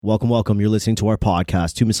Welcome. You're listening to our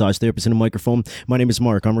podcast, Two Massage Therapists and a Microphone. My name is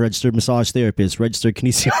Mark. I'm a registered massage therapist, registered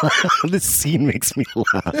kinesiologist. This scene makes me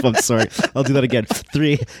laugh. I'm sorry. I'll do that again.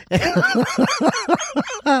 3,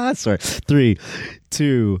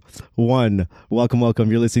 2, 1. Welcome.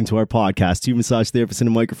 You're listening to our podcast, Two Massage Therapists and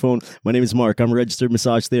a Microphone. My name is Mark. I'm a registered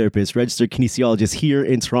massage therapist, registered kinesiologist here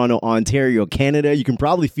in Toronto, Ontario, Canada. You can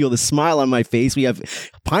probably feel the smile on my face. We have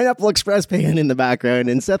Pineapple Express playing in the background,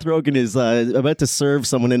 and Seth Rogen is about to serve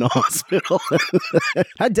someone in a hospital.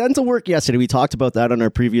 Had dental work yesterday. We talked about that on our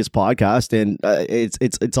previous podcast, and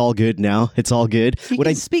it's all good now. It's all good. You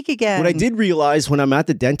can speak again. What I did realize when I'm at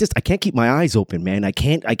the dentist, I can't keep my eyes open, man. I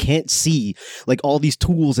can't see like all these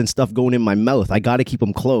tools and stuff going in my mouth. I got to keep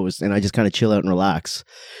them closed, and I just kind of chill out and relax.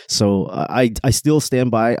 So I still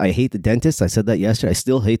stand by. I hate the dentist. I said that yesterday. I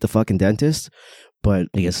still hate the fucking dentist. But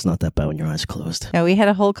I guess it's not that bad when your eyes are closed. Yeah, we had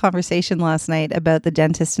a whole conversation last night about the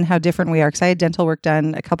dentist and how different we are. Because I had dental work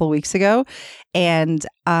done a couple weeks ago, and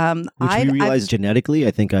we realized genetically,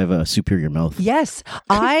 I think I have a superior mouth. Yes,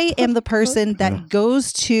 I am the person that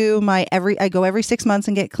goes to I go every 6 months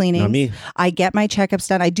and get cleanings. Not me. I get my checkups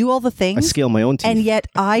done. I do all the things. I scale my own teeth, and yet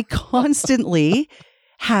I constantly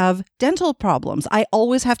have dental problems. I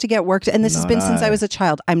always have to get worked, and this has been since I was a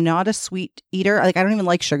child. I'm not a sweet eater. Like, I don't even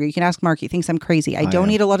like sugar. You can ask Mark. He thinks I'm crazy. I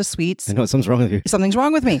don't eat a lot of sweets. I know something's wrong with you. Something's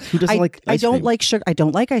wrong with me. Who doesn't like ice cream? I don't like sugar. I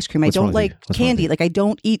don't like ice cream. What's I don't like candy. Like, I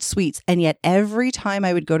don't eat sweets. And yet every time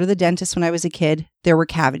I would go to the dentist when I was a kid, there were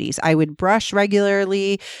cavities. I would brush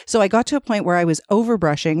regularly. So I got to a point where I was over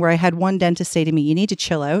brushing, where I had one dentist say to me, "You need to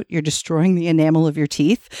chill out. You're destroying the enamel of your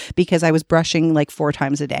teeth," because I was brushing like 4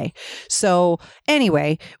 times a day. So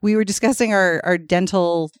anyway, we were discussing our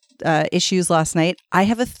dental issues last night. I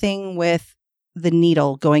have a thing with the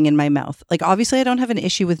needle going in my mouth. Like, obviously I don't have an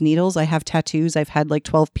issue with needles. I have tattoos. I've had like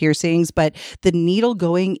 12 piercings, but the needle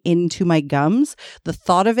going into my gums, the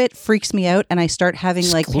thought of it freaks me out, and I start having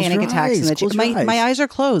like panic attacks in the chair. My eyes are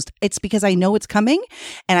closed. It's because I know it's coming,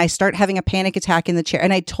 and I start having a panic attack in the chair.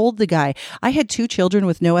 And I told the guy, I had 2 children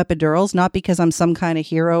with no epidurals, not because I'm some kind of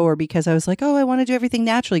hero or because I was like, oh, I want to do everything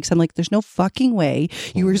naturally. Because I'm like, there's no fucking way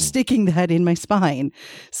you were sticking that in my spine.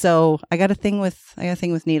 So I got a thing with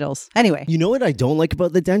needles. Anyway, you know what I don't like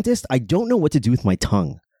about the dentist? I don't know what to do with my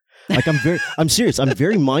tongue. Like, I'm serious. I'm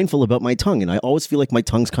very mindful about my tongue, and I always feel like my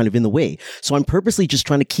tongue's kind of in the way. So I'm purposely just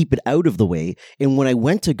trying to keep it out of the way. And when I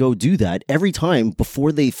went to go do that, every time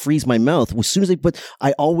before they freeze my mouth, as soon as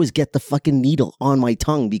I always get the fucking needle on my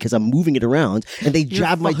tongue because I'm moving it around, and they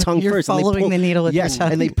jab my tongue you're first. Following the needle with your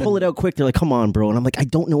tongue. And they pull it out quick. They're like, "Come on, bro." And I'm like, I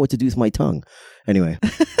don't know what to do with my tongue. Anyway,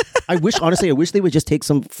 I wish they would just take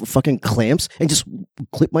some fucking clamps and just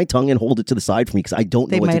clip my tongue and hold it to the side for me, because I don't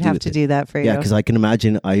know what to do with it. They might have to do that for you. Yeah, because I can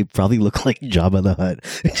imagine I probably look like Jabba the Hutt.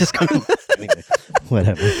 Just kind of anyway,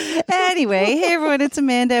 whatever. Anyway, hey everyone, it's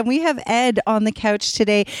Amanda, and we have Ed on the couch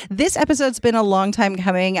today. This episode's been a long time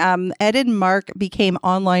coming. Ed and Mark became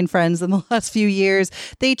online friends in the last few years.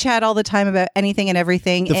 They chat all the time about anything and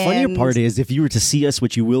everything. The funnier part is, if you were to see us,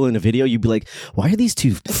 which you will in a video, you'd be like, why are these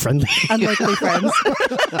two friendly? Unlikely friends.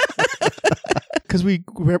 Because we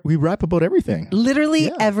rap about everything.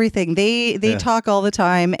 Literally everything. They talk all the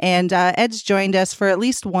time. And Ed's joined us for at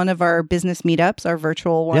least one of our business meetups, our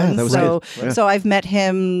virtual ones. Yeah, that was good. So I've met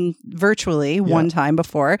him virtually one time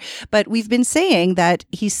before. But we've been saying that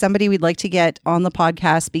he's somebody we'd like to get on the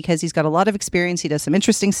podcast because he's got a lot of experience. He does some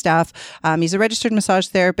interesting stuff. He's a registered massage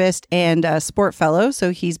therapist and a sport fellow.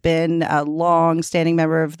 So he's been a long-standing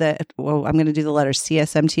member of I'm going to do the letters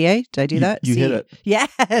CSMTA. Did I do that? You hit it.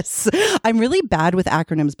 Yes. I'm really bad with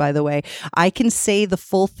acronyms, by the way. I can say the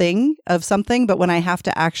full thing of something, but when I have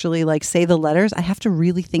to actually like say the letters, I have to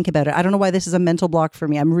really think about it. I don't know why this is a mental block for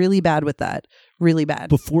me. I'm really bad with that. Really bad.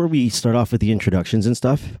 Before we start off with the introductions and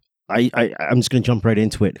stuff, I'm just going to jump right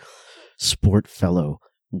into it. Sport fellow.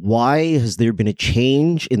 Why has there been a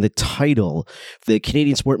change in the title? The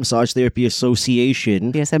Canadian Sport Massage Therapy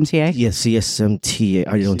Association. CSMTA? Yes, CSMTA.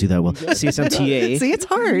 I don't do that well. CSMTA. See, it's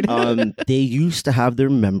hard. They used to have their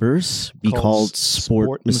members be called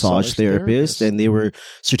Sport Massage Therapists, and they were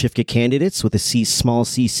certificate candidates with a small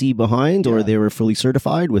CC behind, or they were fully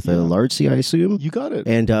certified with a large C, I assume. You got it.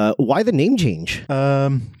 And why the name change?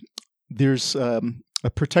 There's a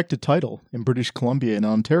protected title in British Columbia and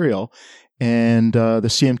Ontario. And the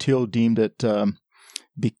CMTO deemed that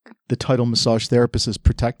the title massage therapist is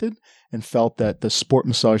protected and felt that the sport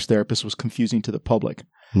massage therapist was confusing to the public.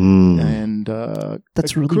 And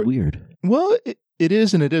that's really weird. Well, it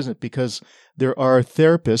is and it isn't, because there are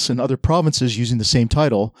therapists in other provinces using the same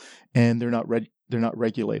title, and they're not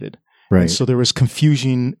regulated. Right. And so there was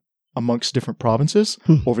confusion amongst different provinces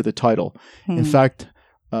over the title. In fact,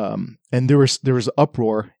 And there was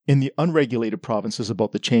uproar in the unregulated provinces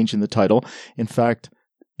about the change in the title. In fact,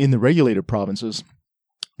 in the regulated provinces,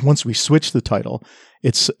 once we switched the title,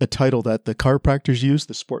 it's a title that the chiropractors use,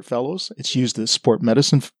 the sport fellows. It's used as sport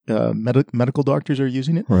medicine, medical doctors are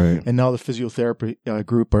using it. Right. And now the physiotherapy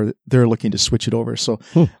group they're looking to switch it over. So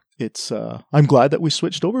it's I'm glad that we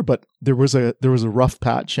switched over, but there was a rough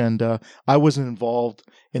patch, and I wasn't involved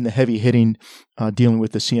in the heavy hitting dealing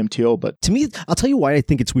with the CMTO. But to me, I'll tell you why I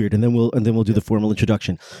think it's weird, and then we'll do the formal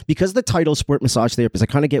introduction. Because the title sport massage therapist, I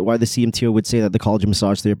kind of get why the CMTO would say that the College of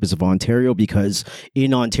Massage Therapists of Ontario, because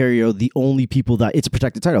in Ontario, the only people that it's a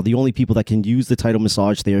protected title, the only people that can use the title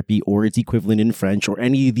massage therapy or its equivalent in French or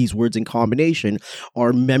any of these words in combination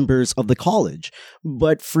are members of the college.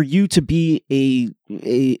 But for you to be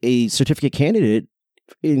a certificate candidate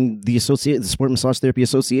in the Sport Massage Therapy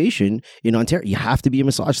Association in Ontario, you have to be a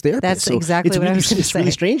massage therapist. That's exactly what I was going to say. It's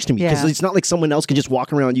really strange to me because it's not like someone else can just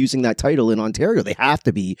walk around using that title in Ontario. They have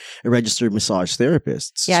to be a registered massage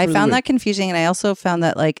therapist. Yeah, I found that confusing, and I also found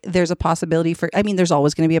that there's a possibility there's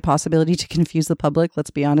always going to be a possibility to confuse the public,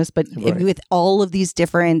 let's be honest, but with all of these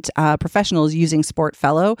different professionals using sport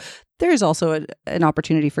fellow, there is also an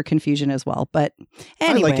opportunity for confusion as well. But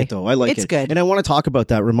anyway, I like it though. I like it. It's good. And I want to talk about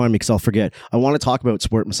that. Remind me, because I'll forget. I want to talk about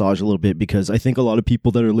sport massage a little bit, because I think a lot of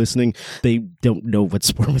people that are listening, they don't know what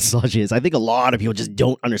sport massage is. I think a lot of people just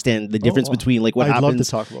don't understand the difference between what happens. I'd love to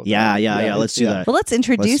talk about that. Yeah. Let's do that. Well, let's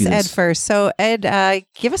introduce Ed first. So Ed,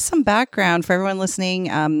 give us some background for everyone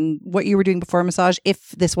listening, what you were doing before massage, if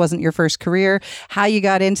this wasn't your first career, how you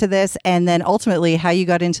got into this, and then ultimately how you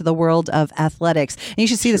got into the world of athletics. And you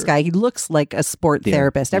should see this guy. He looks like a sport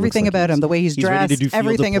therapist. Everything about him, the way he's dressed,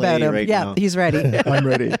 everything about him. Now. He's ready. I'm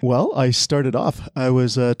ready. Well, I started off, I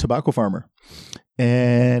was a tobacco farmer.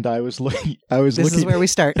 And I was looking. This is where we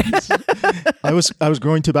start. I was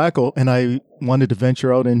growing tobacco, and I wanted to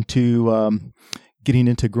venture out into getting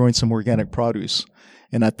into growing some organic produce.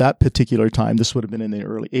 And at that particular time, this would have been in the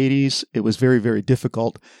early 80s, it was very, very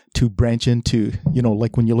difficult to branch into,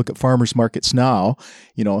 like when you look at farmers markets now,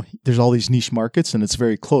 there's all these niche markets and it's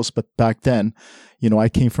very close. But back then, I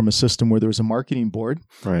came from a system where there was a marketing board.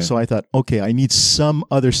 Right. So I thought, okay, I need some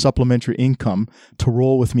other supplementary income to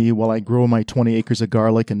roll with me while I grow my 20 acres of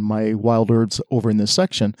garlic and my wild herbs over in this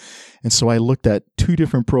section. And so I looked at two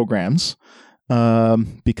different programs.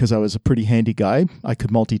 Because I was a pretty handy guy. I could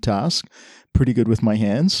multitask, pretty good with my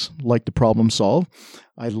hands, liked to problem solve.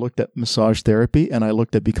 I looked at massage therapy, and I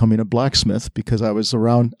looked at becoming a blacksmith because I was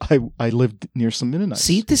around, I lived near some Mennonites.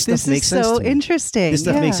 See, this stuff makes sense so to me. Interesting. This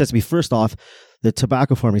stuff makes sense to me. First off, the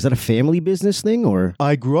tobacco farming, is that a family business thing, or?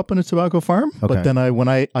 I grew up on a tobacco farm, Okay. but then when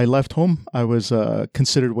I left home, I was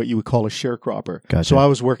considered what you would call a sharecropper. Gotcha. So I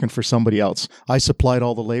was working for somebody else. I supplied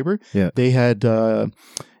all the labor. Yeah. They had...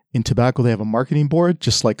 in tobacco, they have a marketing board,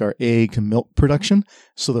 just like our egg and milk production.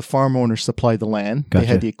 So the farm owners supplied the land. Gotcha.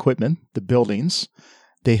 They had the equipment, the buildings.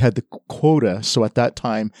 They had the quota. So at that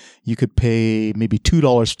time, you could pay maybe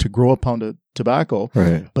 $2 to grow a pound of tobacco.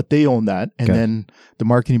 Right. But they owned that. And Okay. then the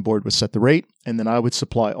marketing board would set the rate. And then I would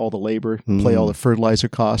supply all the labor, play all the fertilizer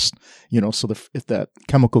cost. So if that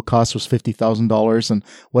chemical cost was $50,000 and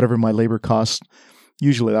whatever my labor cost,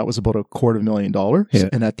 usually that was about $250,000. Yeah.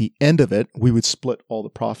 And at the end of it, we would split all the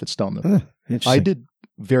profits down the I did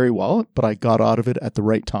very well, but I got out of it at the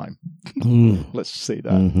right time. Let's say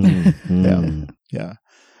that.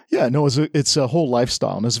 Yeah. No, it's a whole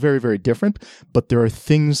lifestyle, and it's very, very different. But there are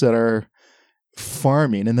things that are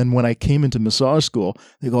farming. And then when I came into massage school,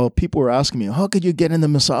 people were asking me, how could you get into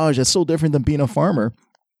massage? That's so different than being a farmer.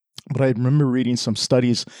 But I remember reading some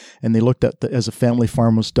studies, and they looked at as a family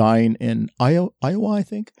farm was dying in Iowa, I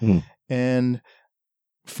think. And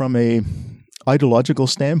from a ideological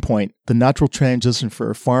standpoint, the natural transition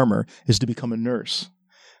for a farmer is to become a nurse.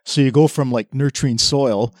 So you go from nurturing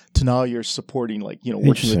soil to now you're supporting working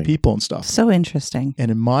with people and stuff. So interesting.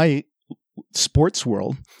 And in my sports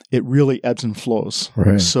world, it really ebbs and flows.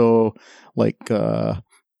 Right. So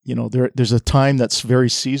there's a time that's very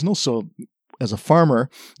seasonal. So as a farmer,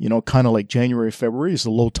 kind of like January, February is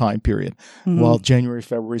a low time period. While January,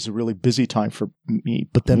 February is a really busy time for me.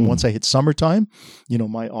 But then once I hit summertime,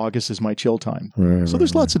 my August is my chill time. So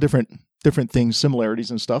there's lots of different things, similarities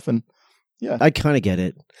and stuff. And Yeah. I kind of get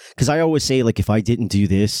it. Because I always say, like, if I didn't do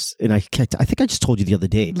this, and I think I just told you the other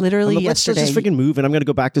day. Literally I'm like, let's yesterday. just freaking move, and I'm going to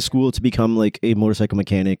go back to school to become like a motorcycle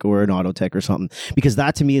mechanic or an auto tech or something. Because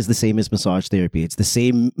that to me is the same as massage therapy. It's the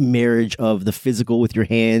same marriage of the physical with your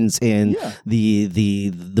hands and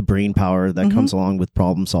the brain power that comes along with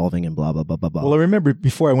problem solving and blah blah blah blah blah. Well, I remember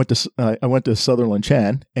before I went to Sutherland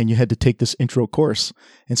Chan, and you had to take this intro course,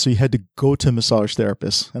 and so you had to go to massage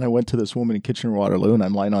therapists. And I went to this woman in Kitchener-Waterloo, and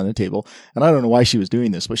I'm lying on the table, and I don't know why she was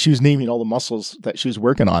doing this, but she was naming all the muscles that she was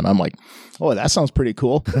working on. I'm like, oh, that sounds pretty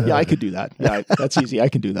cool. Yeah, I could do that. Yeah, that's easy. I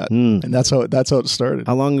can do that. And that's how it started.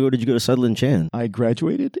 How long ago did you go to Sutherland Chan? I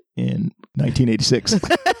graduated in 1986.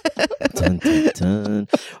 Dun, dun, dun.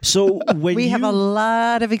 So when We have a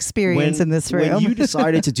lot of experience in this room. When you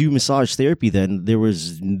decided to do massage therapy, then there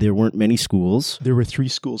weren't many schools. There were 3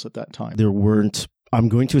 schools at that time. There weren't. I'm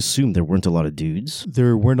going to assume there weren't a lot of dudes.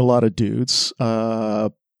 There weren't a lot of dudes.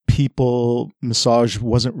 Massage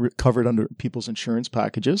wasn't covered under people's insurance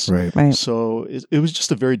packages. Right. So it was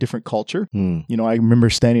just a very different culture. Hmm. You know, I remember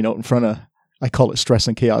standing out in front of, I call it Stress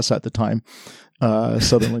and Chaos at the time,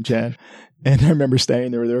 Sutherland Chan. And I remember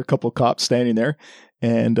standing there. There were a couple of cops standing there.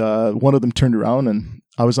 And one of them turned around, and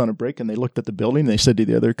I was on a break, and they looked at the building, and they said to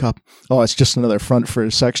the other cop, oh, it's just another front for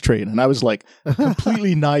a sex trade. And I was like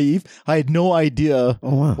completely naive. I had no idea.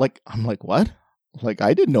 Oh, wow. I'm like, what? Like,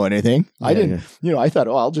 I didn't know anything. I didn't, you know, I thought,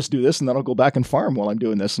 oh, I'll just do this, and then I'll go back and farm while I'm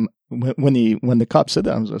doing this. And when the cop said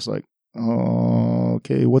that, I was just like, oh,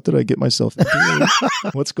 okay, what did I get myself into?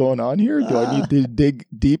 What's going on here? Do I need to dig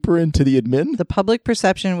deeper into the admin? The public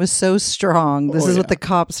perception was so strong. This is what the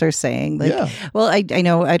cops are saying. Like, well, I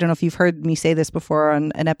know, I don't know if you've heard me say this before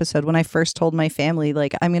on an episode. When I first told my family,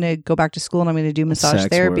 like, I'm going to go back to school and I'm going to do massage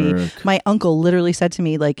therapy, my uncle literally said to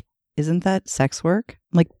me, like, isn't that sex work?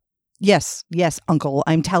 I'm like, yes, uncle.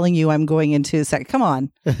 I'm telling you, I'm going into sex. Come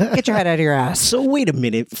on, get your head out of your ass. So wait a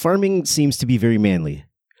minute. Farming seems to be very manly.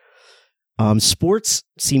 Sports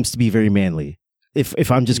seems to be very manly.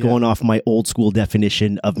 If I'm just going off my old school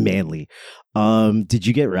definition of manly, did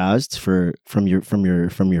you get razzed from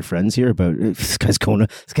your friends here about this guy's going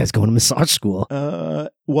to massage school?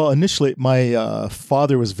 Well, initially, my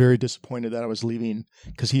father was very disappointed that I was leaving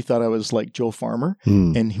because he thought I was like Joe Farmer,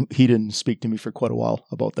 and he didn't speak to me for quite a while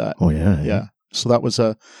about that. Oh yeah. So that was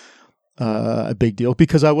a big deal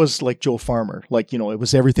because I was like Joe Farmer. Like, you know, it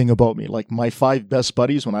was everything about me. Like my 5 best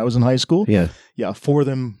buddies when I was in high school. Yeah. 4 of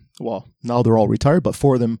them, well, now they're all retired, but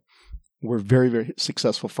 4 of them were very, very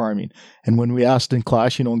successful farming. And when we asked in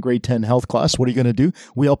class, you know, in grade 10 health class, what are you going to do?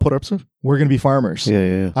 We all put up, we're going to be farmers.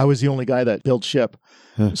 Yeah. I was the only guy that built ship.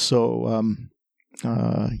 So,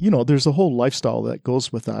 you know, there's a whole lifestyle that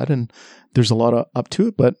goes with that, and there's a lot up to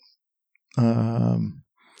it, but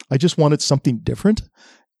I just wanted something different.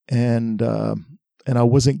 And I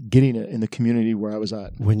wasn't getting it in the community where I was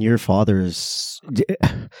at. When your father's,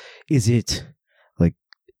 is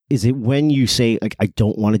it when you say like I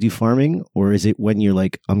don't want to do farming, or is it when you're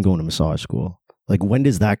like I'm going to massage school? Like when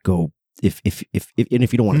does that go? If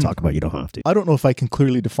you don't want to talk about it, you don't have to. I don't know if I can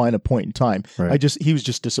clearly define a point in time. Right. He was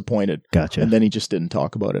just disappointed. Gotcha. And then he just didn't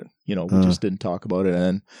talk about it. You know, we just didn't talk about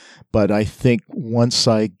it. But I think once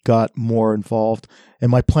I got more involved,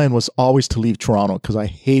 and my plan was always to leave Toronto because I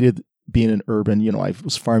hated being an urban. You know, I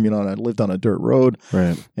was farming I lived on a dirt road,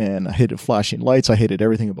 right? And I hated flashing lights. I hated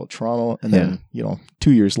everything about Toronto. And then, you know,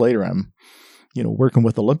 2 years later, I'm, you know, working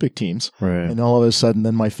with Olympic teams. Right. And all of a sudden,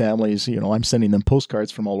 then my family's, you know, I'm sending them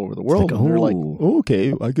postcards from all over the world. Like, and they're like, oh,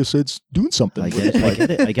 okay, I guess it's doing something. I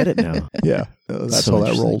get it now. Yeah. That's so how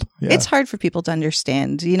that rolled. Yeah. It's hard for people to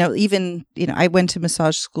understand. You know, even, you know, I went to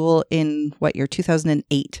massage school in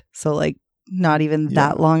 2008. So like not even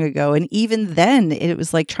that long ago. And even then it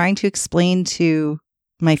was like trying to explain to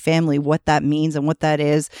my family what that means and what that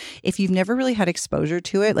is. If you've never really had exposure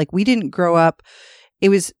to it, like we didn't grow up,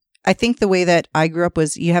 I think the way that I grew up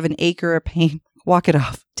was you have an ache or a pain, walk it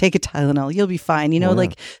off, take a Tylenol, you'll be fine. You know,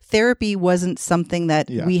 like therapy wasn't something that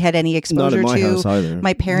we had any exposure Not in my house either.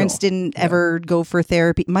 My parents didn't ever go for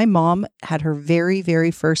therapy. My mom had her very,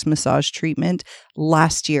 very first massage treatment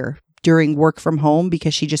last year during work from home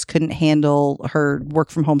because she just couldn't handle her work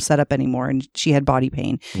from home setup anymore and she had body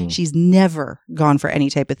pain. She's never gone for any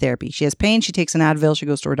type of therapy. She has pain, she takes an Advil, she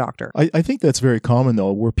goes to her doctor. I think that's very common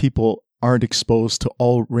though, where people aren't exposed to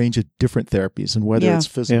all range of different therapies, and whether it's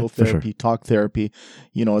physical therapy, talk therapy,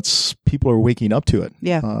 you know, it's people are waking up to it.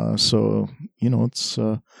 Yeah. So, you know, it's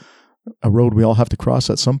a road we all have to cross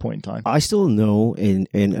at some point in time. I still know and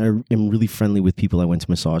I am really friendly with people I went to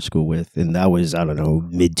massage school with, and that was, I don't know,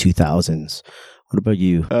 mid 2000s. What about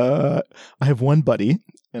you? I have one buddy,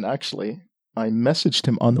 and actually I messaged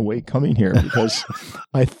him on the way coming here because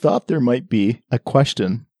I thought there might be a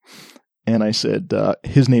question. And I said,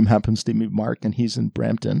 his name happens to be Mark, and he's in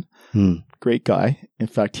Brampton. Great guy. In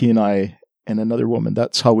fact, he and I and another woman,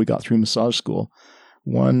 that's how we got through massage school.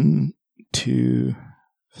 1, 2,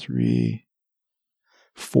 3,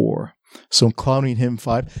 4. So including him,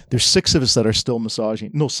 5. There's 6 of us that are still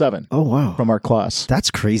massaging. No, 7. Oh, wow. From our class.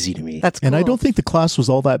 That's crazy to me. That's cool. And I don't think the class was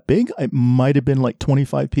all that big. It might have been like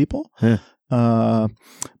 25 people. Huh.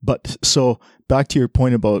 But so back to your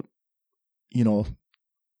point about,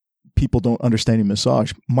 people don't understand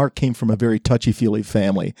massage. Mark came from a very touchy-feely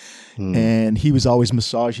family, and he was always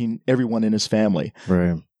massaging everyone in his family.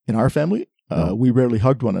 Right. In our family, we rarely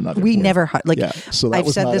hugged one another. We never so I've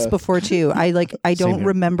said this before too. I don't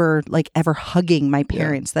remember ever hugging my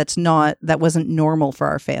parents. That wasn't normal for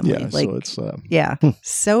our family. Yeah, so it's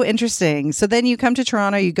so interesting. So then you come to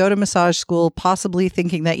Toronto, you go to massage school, possibly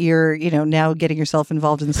thinking that you're now getting yourself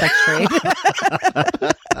involved in the sex trade.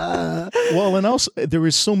 Well, and also there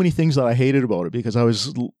was so many things that I hated about it because I was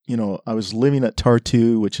living at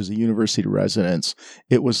Tartu, which is a university residence.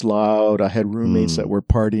 It was loud. I had roommates that were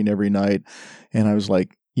partying every night, and I was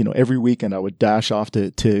like, every weekend I would dash off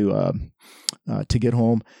to get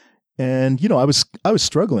home, and I was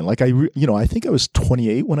struggling. Like I think I was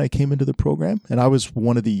 28 when I came into the program, and I was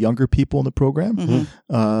one of the younger people in the program.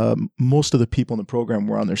 Mm-hmm. Most of the people in the program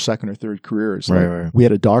were on their second or third careers. Right. We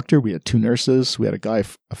had a doctor, we had 2 nurses, we had a guy,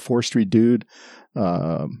 a forestry dude,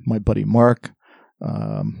 my buddy Mark,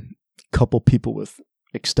 couple people with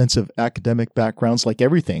extensive academic backgrounds, like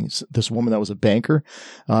everything. This woman that was a banker,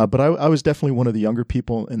 but I was definitely one of the younger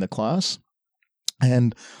people in the class,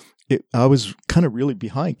 and I was kind of really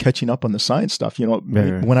behind catching up on the science stuff.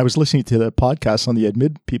 When I was listening to the podcast on the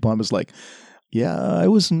admit people, I was like, yeah, I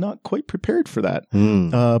was not quite prepared for that.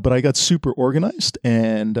 But I got super organized,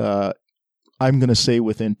 and I'm going to say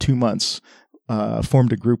within 2 months,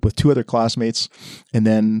 formed a group with 2 other classmates, and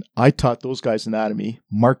then I taught those guys anatomy.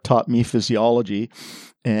 Mark taught me physiology,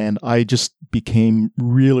 and I just became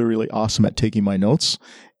really, really awesome at taking my notes.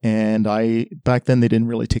 And back then they didn't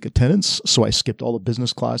really take attendance, so I skipped all the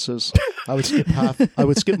business classes. I would skip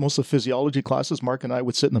most of the physiology classes. Mark and I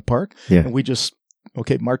would sit in the park, and we just,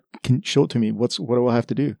 okay, Mark, can you show it to me? What do I have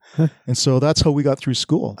to do? And so that's how we got through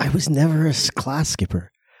school. I was never a class skipper.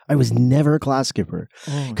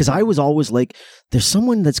 Because I was always like, there's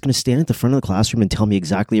someone that's going to stand at the front of the classroom and tell me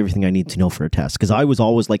exactly everything I need to know for a test. Because I was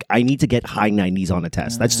always like, I need to get high 90s on a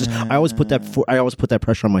test. That's just, I always put that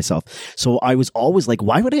pressure on myself. So I was always like,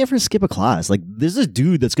 why would I ever skip a class? Like, there's this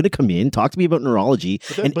dude that's going to come in, talk to me about neurology,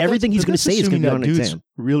 and everything he's going to say is going to be on an exam.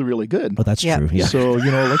 Really, really good. Oh, that's true. Yeah. So,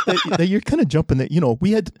 that you're kind of jumping that,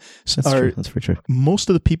 we had, That's very true. Most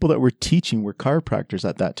of the people that were teaching were chiropractors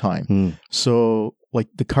at that time. So, like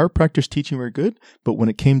the chiropractors teaching were good, but when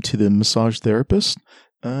it came to the massage therapist,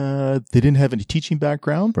 they didn't have any teaching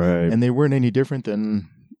background, right? And they weren't any different than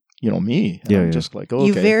me. And I'm just like, okay.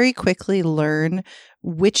 You very quickly learn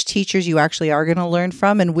which teachers you actually are going to learn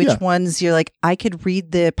from and which ones you're like, I could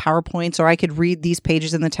read the PowerPoints or I could read these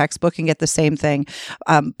pages in the textbook and get the same thing.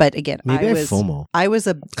 But again, maybe I was FOMO. I was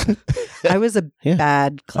a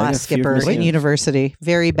bad class skipper in university.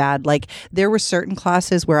 Very bad. Like there were certain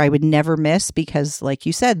classes where I would never miss because like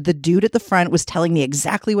you said, the dude at the front was telling me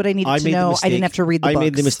exactly what I needed to know. I didn't have to read the books. I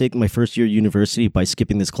made the mistake in my first year of university by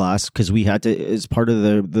skipping this class because we had to, as part of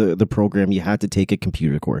the program, you had to take a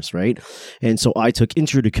computer course, right? And so I took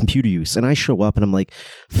intro to computer use, and I show up and I'm like,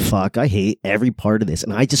 fuck, I hate every part of this,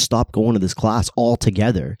 and I just stopped going to this class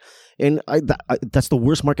altogether. And that's the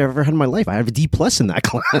worst mark I've ever had in my life. I have a D+ in that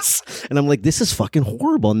class, and I'm like, this is fucking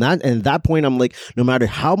horrible. And at that point, I'm like, no matter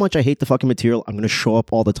how much I hate the fucking material, I'm going to show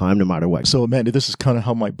up all the time, no matter what. So, Amanda, this is kind of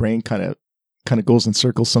how my brain kind of goes in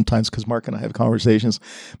circles sometimes because Mark and I have conversations,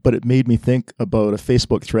 but it made me think about a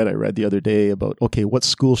Facebook thread I read the other day about, okay, what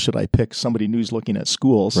school should I pick? Somebody new's looking at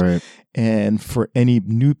schools. Right. And for any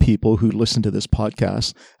new people who listen to this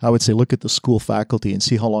podcast, I would say look at the school faculty and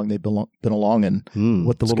see how long they've been along and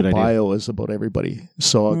what the little bio is about everybody.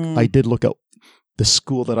 So I did look at the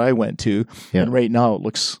school that I went to, and right now it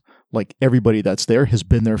looks like everybody that's there has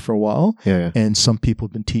been there for a while, and some people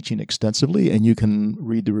have been teaching extensively, and you can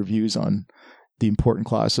read the reviews on the important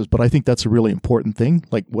classes. But I think that's a really important thing,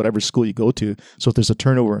 like whatever school you go to. So if there's a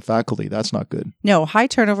turnover in faculty, that's not good. No, high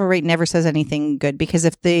turnover rate never says anything good because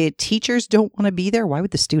if the teachers don't want to be there, why would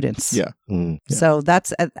the students? Yeah. So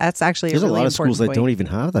that's actually there's a really lot of important schools point. that don't even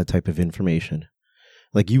have that type of information.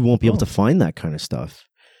 Like you won't be able to find that kind of stuff.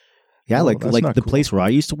 Yeah, Oh, like that's not the cool. place where I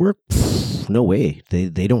used to work. No way.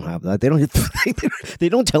 They don't have that. They don't they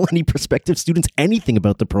don't tell any prospective students anything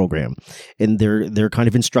about the program, and they're kind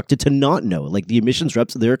of instructed to not know. Like the admissions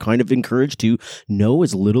reps, they're kind of encouraged to know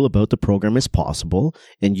as little about the program as possible,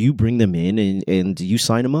 and you bring them in and you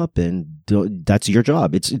sign them up, and that's your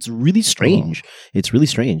job. It's really strange. It's really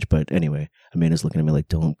strange. But anyway, Amanda's looking at me like,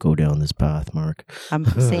 "Don't go down this path, Mark." I'm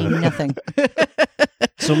saying nothing.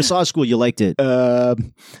 So massage school, you liked it?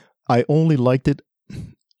 I only liked it,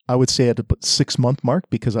 I would say, at the 6-month mark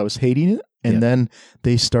because I was hating it. And Yeah. then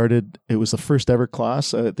they started, it was the first ever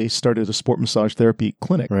class. They started a sport massage therapy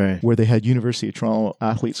clinic Right. where they had University of Toronto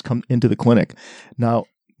athletes come into the clinic. Now,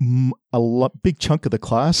 big chunk of the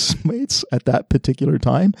classmates at that particular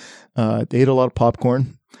time, they ate a lot of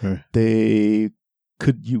popcorn. Right. You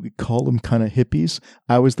could call them kind of hippies.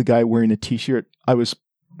 I was the guy wearing a t-shirt. I was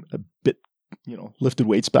a bit, lifted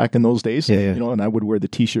weights back in those days, Yeah. and I would wear the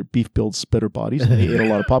t-shirt, beef builds better bodies, and they ate a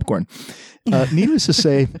lot of popcorn. Needless to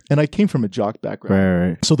say, and I came from a jock background.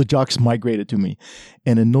 Right. So the jocks migrated to me.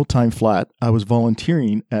 And in no time flat, I was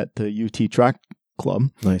volunteering at the UT track club.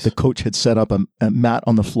 Nice. The coach had set up a mat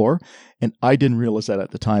on the floor, and I didn't realize that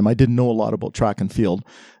at the time. I didn't know a lot about track and field.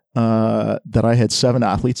 That I had 7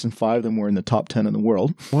 athletes and 5 of them were in the top 10 in the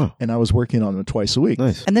world. Wow. And I was working on them twice a week.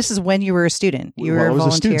 Nice. And this is when you were a student. You Well, were I a was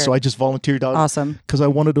volunteer. a student, so I just volunteered out Awesome. because I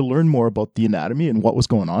wanted to learn more about the anatomy and what was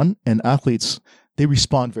going on. And athletes, they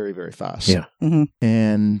respond very, very fast. Yeah. Mhm.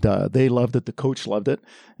 And they loved it. The coach loved it.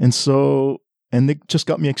 And they just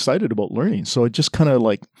got me excited about learning. So it just kind of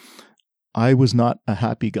like, I was not a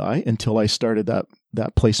happy guy until I started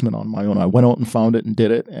that placement on my own. I went out and found it and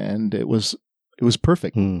did it, and it was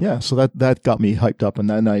perfect. Yeah, so that got me hyped up, and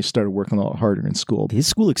then I started working a lot harder in school. His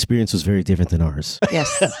school experience was very different than ours. Yes.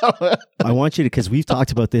 I want you to, because we've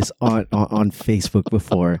talked about this on Facebook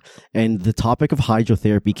before, and the topic of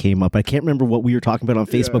hydrotherapy came up. I can't remember what we were talking about on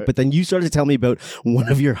Facebook, but then you started to tell me about one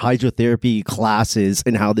of your hydrotherapy classes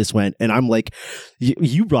and how this went. And I'm like,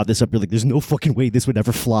 you brought this up. You're like, there's no fucking way this would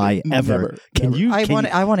ever fly, ever. Never, Can never. you?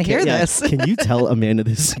 I want to hear this. Can you tell Amanda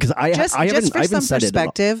this? Because I Just haven't for some said it at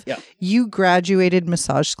all. perspective, Yeah. you graduated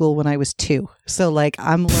massage school when I was 2. So like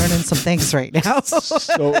I'm learning some things right now.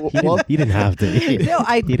 So, He didn't have to. No,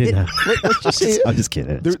 He didn't have. let's just say I'm just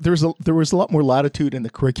kidding. there was a lot more latitude in the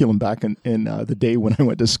curriculum back in the day when I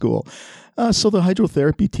went to school. So the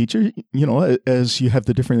hydrotherapy teacher, as you have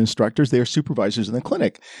the different instructors, they are supervisors in the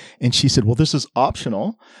clinic. And she said, well, this is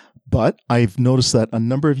optional, but I've noticed that a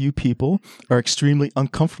number of you people are extremely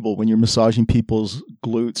uncomfortable when you're massaging people's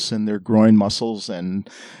glutes and their groin muscles. And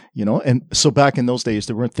so back in those days,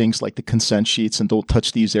 there weren't things like the consent sheets and don't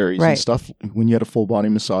touch these areas Right. and stuff. When you had a full body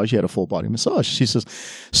massage, you had a full body massage. She says,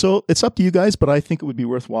 so it's up to you guys, but I think it would be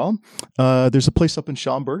worthwhile. There's a place up in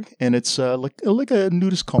Schaumburg, and it's like a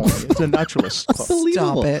nudist colony. It's a naturalist club.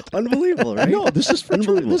 Unbelievable. Stop it. Unbelievable, right? No, this is for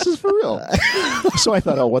Unbelievable. this is for real. So I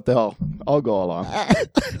thought, oh, what the hell? I'll go along.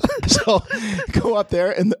 So go up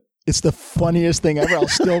there, and it's the funniest thing ever. I'll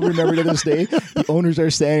still remember to this day. The owners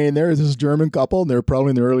are standing there. This German couple, and they're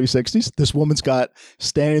probably in their early 60s. This woman's got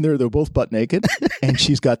standing there. They're both butt naked, and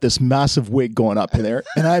she's got this massive wig going up in there.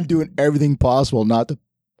 And I'm doing everything possible not to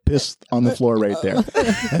piss on the floor right there.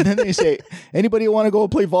 And then they say, anybody want to go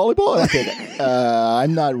play volleyball? And I think,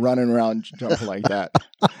 I'm not running around jumping like that.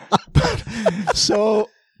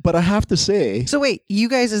 But I have to say, So wait, you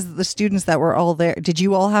guys as the students that were all there, did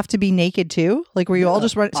you all have to be naked too? Like were you all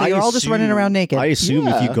just running? So you're all just running around naked? I assume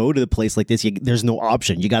if you Yeah. go to the place like this, there's no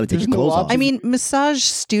option. You got to take There's your no clothes off. option. I mean, massage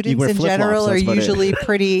students wear in flip-flops, general are that's about it. usually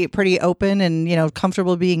pretty open and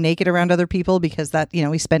comfortable being naked around other people because that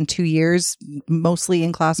we spend 2 years mostly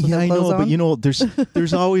in class with yeah, no I clothes know, on. but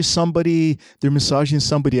there's always somebody, they're massaging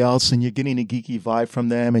somebody else and you're getting a geeky vibe from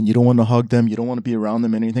them and you don't want to hug them, you don't want to be around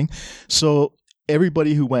them, anything. So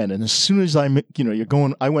everybody who went, and as soon as I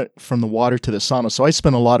went from the water to the sauna, so I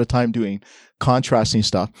spent a lot of time doing contrasting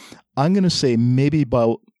stuff. I'm going to say maybe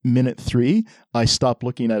about minute 3, I stopped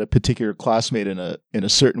looking at a particular classmate in a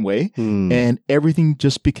certain way, and everything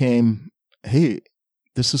just became, hey,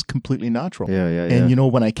 this is completely natural. Yeah.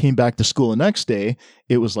 And when I came back to school the next day,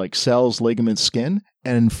 it was like cells, ligaments, skin,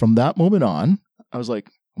 and from that moment on, I was like,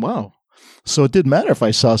 wow. So it didn't matter if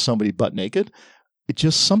I saw somebody butt naked. It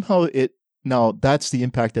just somehow Now, that's the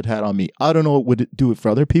impact it had on me. I don't know what would it do it for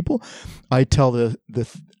other people. I tell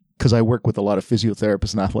because I work with a lot of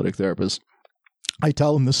physiotherapists and athletic therapists, I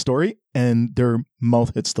tell them this story and their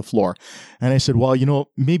mouth hits the floor. And I said, well,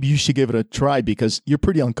 maybe you should give it a try because you're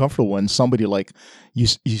pretty uncomfortable when somebody like you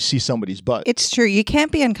see somebody's butt. It's true. You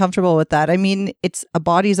can't be uncomfortable with that. I mean, it's a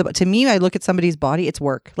body's about, to me, I look at somebody's body, it's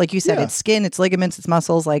work. Like you said, Yeah. it's skin, it's ligaments, it's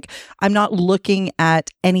muscles. Like I'm not looking at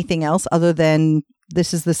anything else other than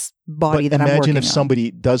this is this body But that I'm working imagine if on.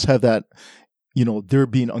 somebody does have that, they're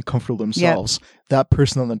being uncomfortable themselves. That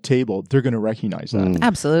person on the table, they're going to recognize that.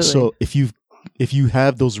 Absolutely. So if you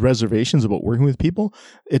have those reservations about working with people,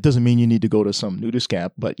 it doesn't mean you need to go to some nudist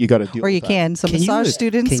camp, but you got to deal or you with that. can. Some Can you- massage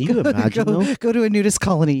students can you imagine, though? go to a nudist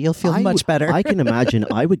colony. You'll feel much better. I can imagine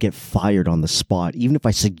I would get fired on the spot, even if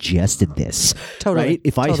I suggested this. Totally. Right?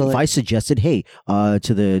 If I suggested, hey,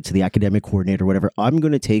 to the academic coordinator or whatever, I'm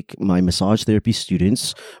going to take my massage therapy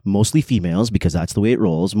students, mostly females, because that's the way it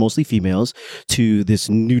rolls, mostly females, to this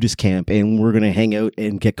nudist camp, and we're going to hang out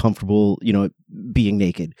and get comfortable, being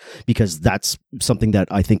naked, because that's something that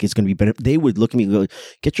I think is going to be better. They would look at me and go,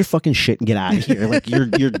 get your fucking shit and get out of here. Like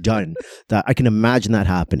you're done. That I can imagine that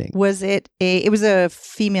happening. Was it was a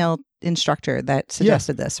female instructor that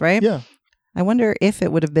suggested this, right? Yeah. I wonder if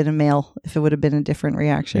it would have been a male, if it would have been a different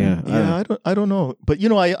reaction. Yeah, I don't know. But,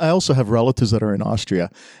 I also have relatives that are in Austria.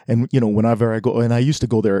 And, whenever I go, and I used to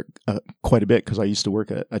go there quite a bit because I used to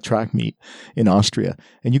work at a track meet in Austria.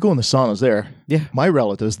 And you go in the saunas there. Yeah. My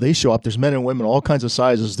relatives, they show up. There's men and women, all kinds of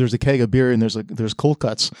sizes. There's a keg of beer and there's cold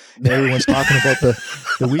cuts. And everyone's talking about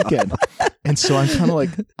the weekend. And so I'm kind of like,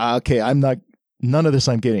 okay, none of this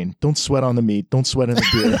I'm getting. Don't sweat on the meat. Don't sweat in the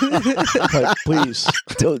beer. But please.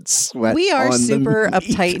 Don't sweat. We are on the super meat.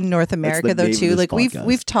 uptight in North America, the though, name of too. this Like podcast.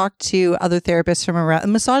 we've talked to other therapists from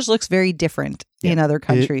around. Massage looks very different in other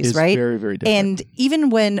countries, It is right? very, very different. And even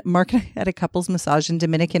when Mark and I had a couples massage in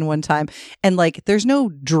Dominican one time, and like there's no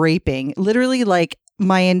draping, literally like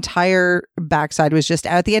my entire backside was just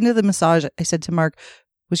out. At the end of the massage, I said to Mark,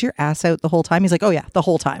 was your ass out the whole time? He's like, oh yeah, the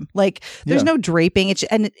whole time. Like there's no draping.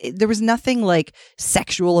 There was nothing like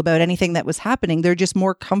sexual about anything that was happening. They're just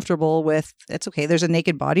more comfortable with, it's okay, there's a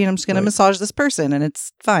naked body and I'm just going to massage this person and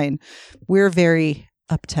it's fine. We're very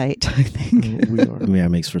uptight, I think. We are. Yeah,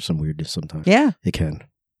 it makes for some weirdness sometimes. Yeah. It can.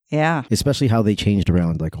 Yeah. Especially how they changed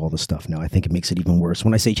around like all the stuff now. I think it makes it even worse.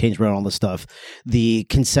 When I say changed around all the stuff, the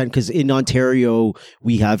consent, because in Ontario,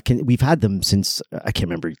 we've had them since, I can't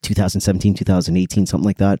remember, 2017, 2018, something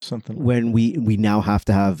like that. When we now have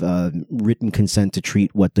to have written consent to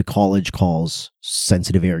treat what the college calls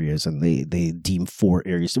sensitive areas, and they deem 4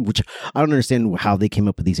 areas, which I don't understand how they came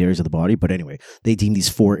up with these areas of the body, but anyway, they deem these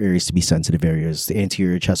 4 areas to be sensitive areas: the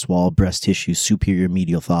anterior chest wall, breast tissue, superior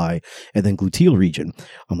medial thigh, and then gluteal region.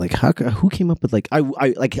 I'm like, who came up with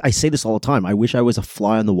I say this all the time. I wish I was a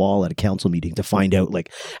fly on the wall at a council meeting to find out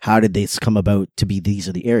like how did this come about to be these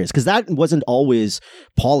are the areas, because that wasn't always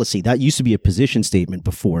policy. That used to be a position statement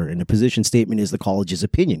before, and a position statement is the college's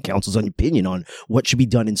opinion, council's opinion on what should be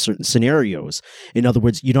done in certain scenarios. In other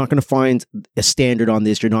words, you're not going to find a standard on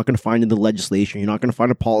this. You're not going to find in the legislation. You're not going to find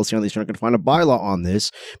a policy on this. You're not going to find a bylaw on this.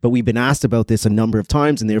 But we've been asked about this a number of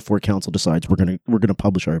times, and therefore council decides we're going to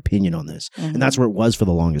publish our opinion on this. Mm-hmm. And that's where it was for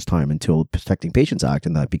the longest time until Protecting Patients Act,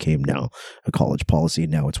 and that became now a college policy,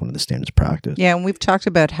 and now it's one of the standards of practice. Yeah, and we've talked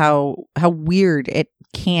about how weird it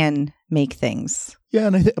can make things. Yeah,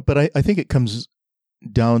 and I think it comes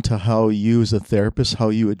down to how you as a therapist, how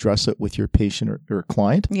you address it with your patient or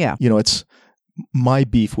client. Yeah. It's my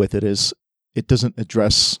beef with it is it doesn't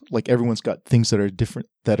address, like, everyone's got things that are different,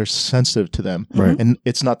 that are sensitive to them. Right. And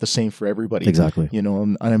it's not the same for everybody. Exactly.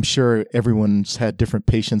 And I'm sure everyone's had different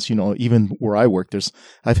patients, even where I work,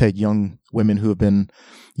 I've had young women who have been,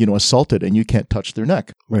 assaulted, and you can't touch their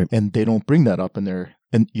neck. Right. And they don't bring that up in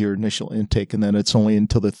your initial intake. And then it's only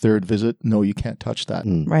until the 3rd visit, no, you can't touch that.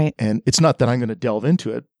 Right. And it's not that I'm going to delve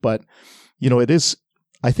into it, but,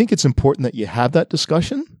 I think it's important that you have that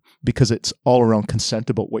discussion, because it's all around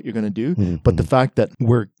consent about what you're going to do. Mm-hmm. But the fact that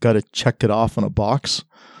we're got to check it off on a box,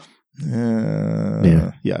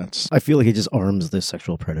 I feel like it just arms the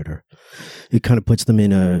sexual predator. It kind of puts them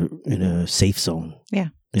in a safe zone. Yeah.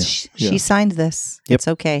 Yeah. She signed this. Yep. It's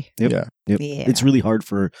okay. Yep. Yeah. Yep. Yeah. It's really hard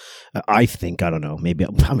for, I think, I don't know, maybe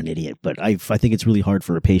I'm an idiot, but I think it's really hard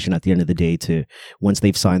for a patient at the end of the day to, once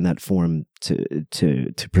they've signed that form,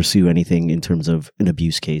 to pursue anything in terms of an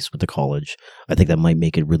abuse case with the college. I think that might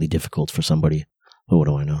make it really difficult for somebody. But what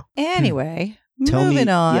do I know? Anyway, Tell moving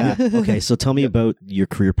me, on. Yeah. Okay, so tell me about your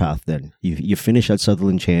career path. Then you finish at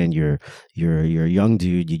Sutherland Chan. You're a young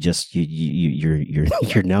dude.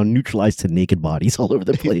 You're now neutralized to naked bodies all over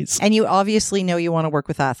the place. And you obviously know you want to work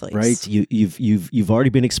with athletes, Right, you've already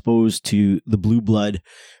been exposed to the blue blood,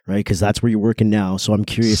 right? Because that's where you're working now. So I'm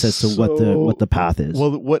curious as to what the path is.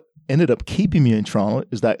 Well, what ended up keeping me in Toronto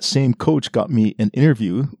is that same coach got me an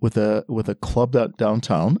interview with a club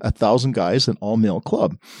downtown, 1,000 guys, an all-male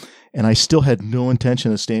club. And I still had no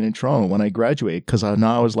intention of staying in Toronto when I graduated, because I'm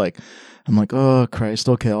like, oh Christ,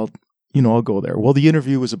 okay, I'll go there. Well, the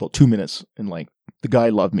interview was about 2 minutes, and like the guy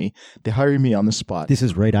loved me. They hired me on the spot. This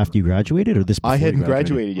is right after you graduated, or this before I hadn't you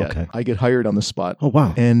graduated yet. Okay. I get hired on the spot. Oh,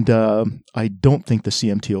 wow. And I don't think the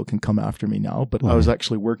CMTO can come after me now, but I was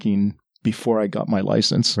actually working before I got my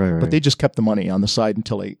license. Right. But they just kept the money on the side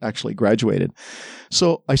until I actually graduated.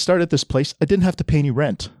 So I started this place. I didn't have to pay any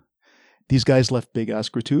rent. These guys left big ass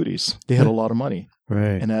gratuities. They had a lot of money.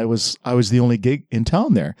 Right. And I was the only gig in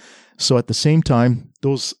town there. So at the same time,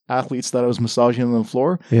 those athletes that I was massaging on the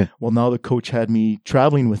floor, well, now the coach had me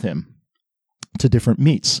traveling with him to different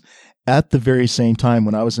meets. At the very same time,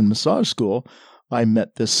 when I was in massage school, I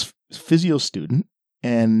met this physio student,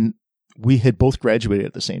 and we had both graduated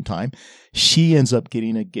at the same time. She ends up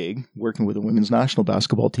getting a gig working with the women's national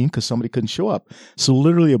basketball team because somebody couldn't show up. So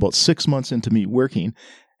literally about 6 months into me working,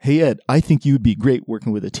 hey, Ed, I think you'd be great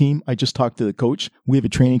working with a team. I just talked to the coach. We have a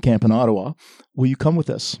training camp in Ottawa. Will you come with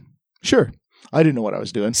us? Sure. I didn't know what I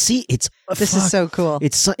was doing. See, This is so cool.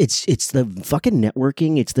 It's the fucking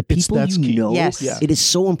networking. It's the people that's you key. know. Yes. Yeah. It is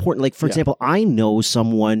so important. Like, for example, I know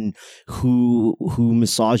someone who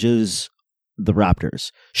massages the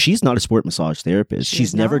Raptors. She's not a sport massage therapist.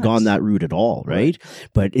 She's never not. gone that route at all, right?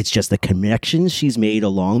 But it's just the connections she's made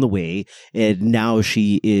along the way, and now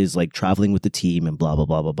she is like traveling with the team and blah blah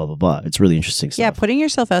blah blah blah blah blah. It's really interesting stuff. Yeah, putting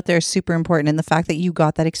yourself out there is super important, and the fact that you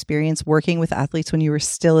got that experience working with athletes when you were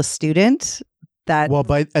still a student. Well,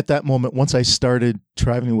 at that moment, once I started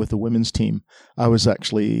traveling with the women's team, I was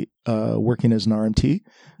actually working as an RMT,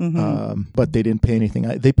 but they didn't pay anything.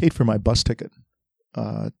 They paid for my bus ticket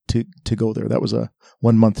to go there. That was a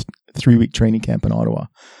 1 month, 3 week training camp in Ottawa.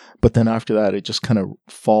 But then after that, it just kind of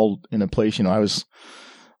fell into place.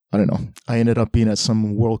 I don't know. I ended up being at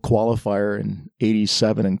some world qualifier in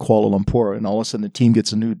 '87 in Kuala Lumpur, and all of a sudden the team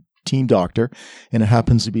gets a new team doctor, and it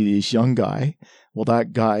happens to be this young guy. Well,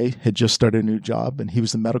 that guy had just started a new job, and he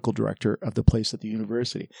was the medical director of the place at the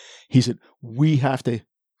university. He said, we have to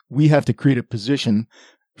create a position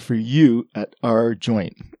for you at our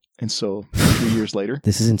joint. And so 3 years later,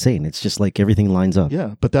 This is insane. It's just like everything lines up.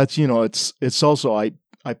 yeah, but that's, it's also, I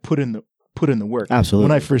put in the work. Absolutely.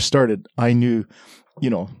 When I first started, I knew,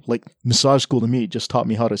 like massage school to me just taught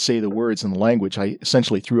me how to say the words and the language. I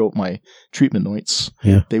essentially threw out my treatment notes.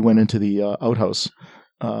 Yeah. They went into the outhouse.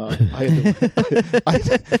 I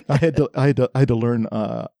had to learn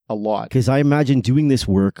a lot. Because I imagine doing this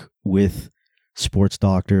work with sports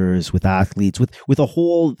doctors, with athletes, with a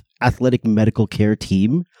whole athletic medical care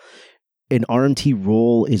team, an RMT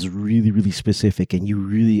role is really, really specific.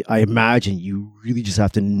 And I imagine you really just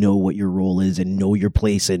have to know what your role is and know your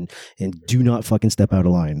place and do not fucking step out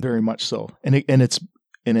of line. Very much so. And it's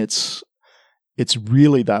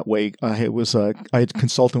really that way. I had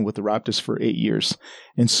consultant with the Raptors for 8 years.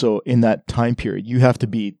 And so in that time period, you have to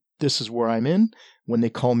be, this is where I'm in. When they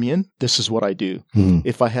call me in, this is what I do.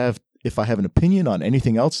 If I have an opinion on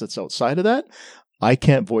anything else that's outside of that, I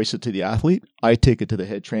can't voice it to the athlete. I take it to the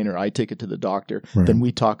head trainer. I take it to the doctor. Right. Then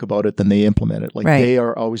we talk about it. Then they implement it. Like they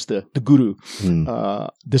are always the guru.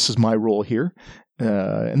 This is my role here.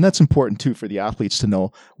 And that's important too for the athletes to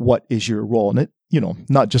know what is your role in it.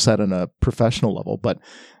 Not just at a professional level, but,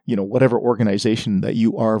 whatever organization that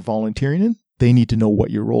you are volunteering in, they need to know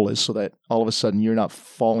what your role is so that all of a sudden you're not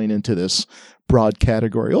falling into this broad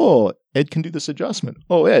category. Oh, Ed can do this adjustment.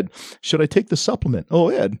 Oh, Ed, should I take this supplement? Oh,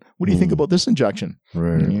 Ed, what do you think about this injection?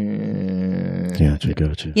 Right.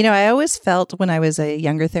 Gotcha. I always felt when I was a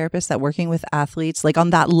younger therapist that working with athletes, like on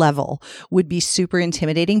that level, would be super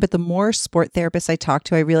intimidating. But the more sport therapists I talked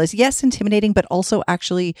to, I realized, yes, intimidating, but also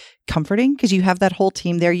actually comforting, because you have that whole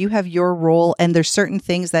team there. You have your role, and there's certain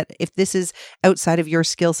things that if this is outside of your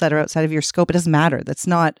skill set or outside of your scope, it doesn't matter. That's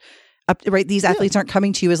not up, right. These athletes aren't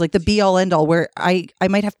coming to you as like the be all end all, where I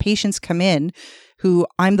might have patients come in who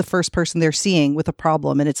I'm the first person they're seeing with a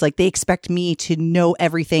problem. And it's like, they expect me to know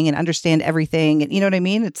everything and understand everything. And you know what I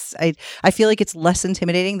mean? I feel like it's less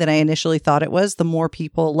intimidating than I initially thought it was, the more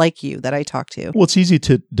people like you that I talk to. Well, it's easy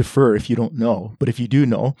to defer if you don't know, but if you do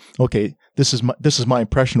know, okay, this is my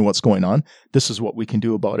impression of what's going on. This is what we can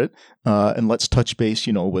do about it. And let's touch base,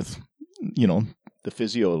 with, the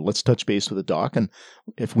physio, let's touch base with the doc. And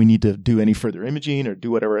if we need to do any further imaging or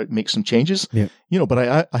do whatever, make some changes, but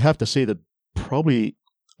I have to say that probably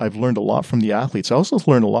I've learned a lot from the athletes. I also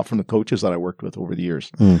learned a lot from the coaches that I worked with over the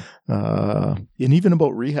years. And even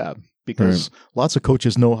about rehab, because lots of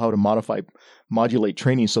coaches know how to modulate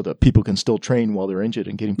training so that people can still train while they're injured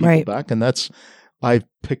and getting people back. And that's I've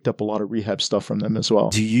picked up a lot of rehab stuff from them as well.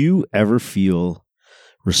 Do you ever feel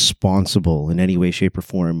responsible in any way, shape, or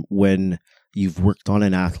form when you've worked on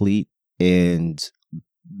an athlete and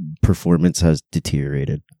performance has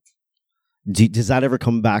deteriorated? Does that ever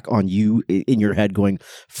come back on you in your head going,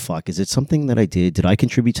 fuck, is it something that I did? Did I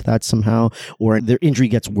contribute to that somehow? Or their injury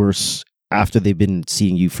gets worse after they've been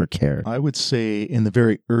seeing you for care? I would say in the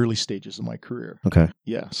very early stages of my career. Okay.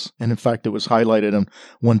 Yes. And in fact, it was highlighted on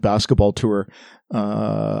one basketball tour.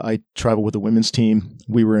 I traveled with the women's team.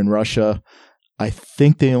 We were in Russia. I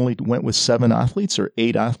think they only went with 7 athletes or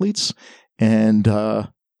 8 athletes. And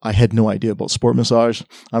I had no idea about sport massage.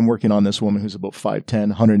 I'm working on this woman who's about 5'10",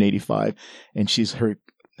 185, and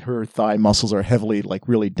her thigh muscles are heavily, like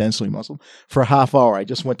really densely muscled. For a half hour, I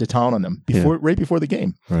just went to town on them right before the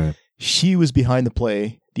game. Right. She was behind the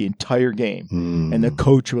play the entire game, and the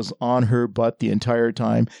coach was on her butt the entire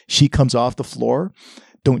time. She comes off the floor.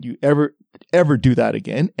 Don't you ever do that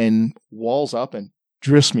again? And walls up and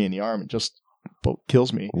drifts me in the arm and just about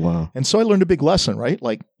kills me. Wow. And so I learned a big lesson, right?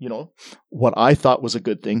 Like, what I thought was a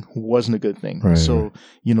good thing wasn't a good thing. Right, so,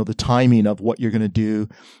 the timing of what you're going to do,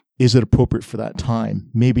 is it appropriate for that time?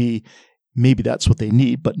 Maybe that's what they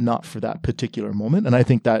need, but not for that particular moment. And I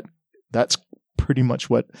think that's pretty much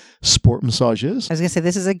what sport massage is. I was going to say,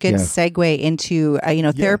 this is a good segue into,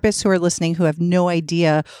 therapists who are listening who have no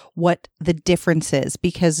idea what the difference is,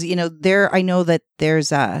 because, I know that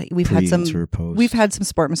there's, we've had some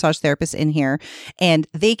sport massage therapists in here, and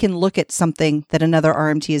they can look at something that another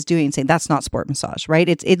RMT is doing and say, that's not sport massage, right?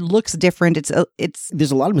 It looks different.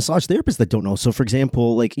 There's a lot of massage therapists that don't know. So for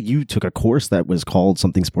example, like you took a course that was called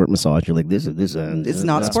something sport massage. You're like, it's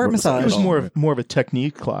not sport massage. It was more of a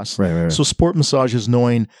technique class. Right. So sport massage is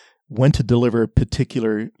knowing when to deliver a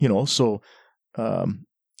particular,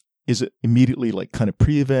 is it immediately like kind of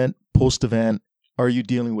pre-event, post-event? Are you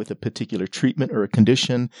dealing with a particular treatment or a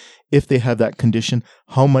condition? If they have that condition,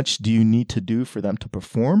 how much do you need to do for them to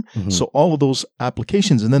perform? Mm-hmm. So all of those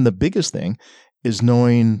applications. And then the biggest thing is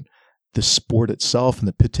knowing the sport itself and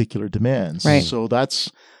the particular demands. Right. So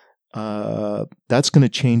that's going to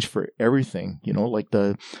change for everything, like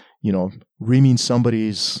reaming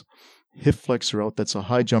somebody's hip flexor out that's a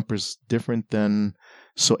high jumper is different than,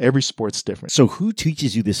 so every sport's different. So who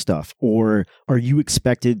teaches you this stuff? Or are you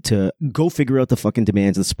expected to go figure out the fucking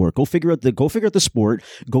demands of the sport? Go figure out the sport,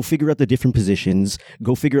 go figure out the different positions,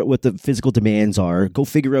 go figure out what the physical demands are, go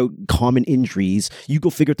figure out common injuries. You go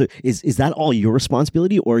figure out is that all your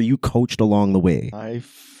responsibility, or are you coached along the way? I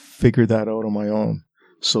figured that out on my own.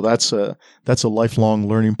 So that's a lifelong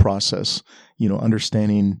learning process,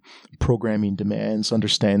 understanding programming demands,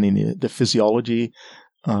 understanding the physiology,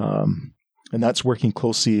 and that's working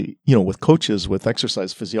closely, with coaches, with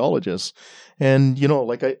exercise physiologists. And,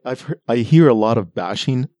 I hear a lot of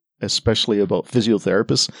bashing, especially about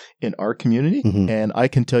physiotherapists in our community. Mm-hmm. And I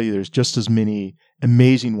can tell you there's just as many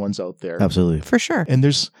amazing ones out there. Absolutely. For sure. And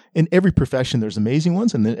in every profession, there's amazing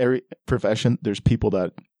ones. And in every profession, there's people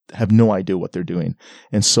that have no idea what they're doing.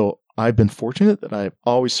 And so I've been fortunate that I've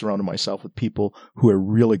always surrounded myself with people who are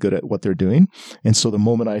really good at what they're doing. And so the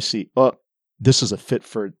moment I see, this is a fit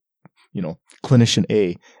for, clinician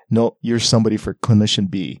A, no, you're somebody for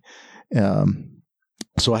clinician B.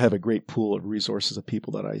 So I have a great pool of resources of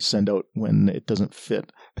people that I send out when it doesn't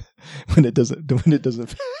fit, when it doesn't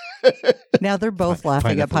fit. Now they're both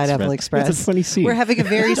laughing at Pineapple Express. It's a funny scene. We're having a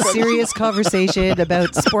very serious conversation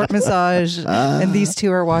about sport massage, and these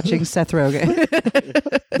two are watching Seth Rogen.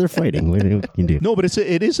 They're fighting. What can you do? No, but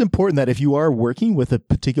it is important that if you are working with a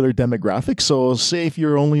particular demographic, so say if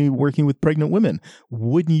you're only working with pregnant women,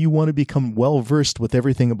 wouldn't you want to become well versed with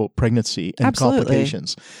everything about pregnancy and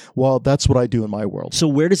complications? Well, that's what I do in my world. So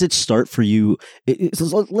where does it start for you?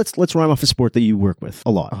 So let's rhyme off a sport that you work with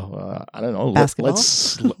a lot. I don't know. Basketball?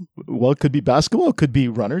 Well, it could be basketball. It could be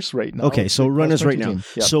runners right now. Okay, so runners right now.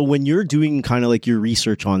 Yep. So when you're doing kind of like your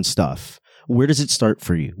research on stuff, where does it start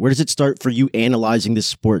for you? Where does it start for you analyzing this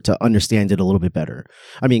sport to understand it a little bit better?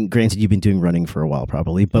 I mean, granted, you've been doing running for a while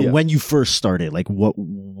probably, but when you first started, like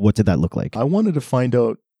what did that look like? I wanted to find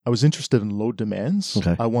out, I was interested in low demands.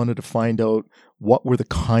 Okay. I wanted to find out what were the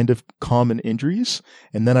kind of common injuries,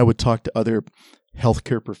 and then I would talk to other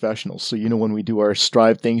healthcare professionals. So, when we do our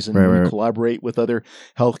Strive things and we collaborate with other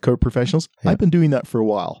healthcare professionals, I've been doing that for a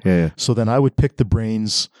while. Yeah. So then I would pick the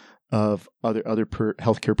brains of other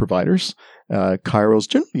healthcare providers, chiros,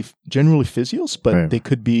 generally physios, but they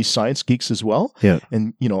could be science geeks as well. Yeah.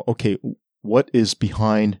 And, okay, what is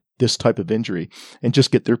behind this type of injury, and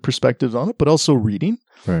just get their perspectives on it, but also reading.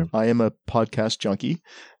 Right. I am a podcast junkie.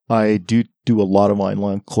 I do a lot of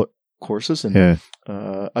online courses, and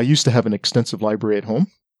I used to have an extensive library at home.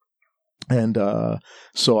 And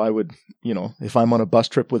so I would, if I'm on a bus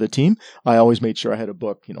trip with a team, I always made sure I had a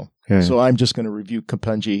book, Yeah. So I'm just going to review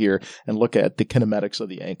Compunji here and look at the kinematics of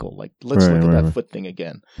the ankle. Like, let's look at that foot thing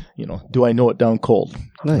again. Do I know it down cold?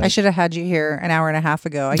 Nice. I should have had you here an hour and a half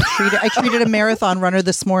ago. I treated a marathon runner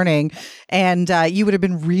this morning, and you would have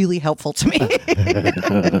been really helpful to me.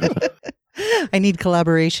 I need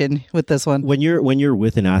collaboration with this one. When you're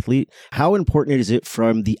with an athlete, how important is it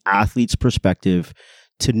from the athlete's perspective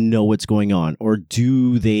to know what's going on? Or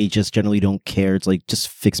do they just generally don't care? It's like, just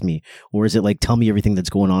fix me. Or is it like, tell me everything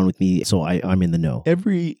that's going on with me so I'm in the know?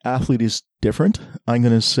 Every athlete is different. I'm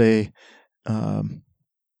going to say,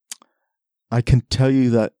 I can tell you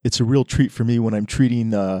that it's a real treat for me when I'm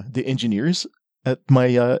treating the engineers at my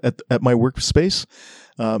workspace,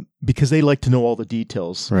 because they like to know all the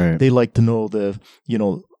details. Right. They like to know the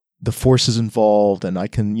forces involved, and I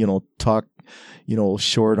can talk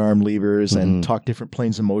short arm levers and talk different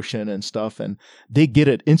planes of motion and stuff, and they get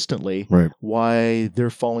it instantly. Right. Why they're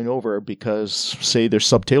falling over because, say, their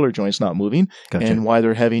subtalar joint's not moving, Gotcha. and why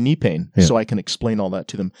they're having knee pain. Yeah. So I can explain all that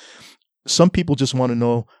to them. Some people just want to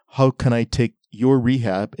know, how can I take your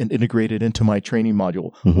rehab and integrate it into my training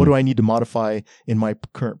module? Mhm. What do I need to modify in my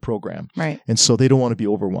current program? Right. And so they don't want to be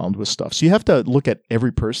overwhelmed with stuff. So you have to look at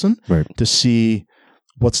every person Right. to see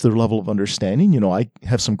what's their level of understanding. I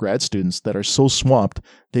have some grad students that are so swamped,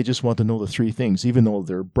 they just want to know the three things, even though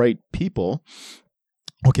they're bright people.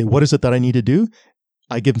 Okay, what is it that I need to do?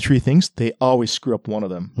 I give them three things. They always screw up one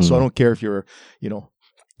of them. So I don't care if you're,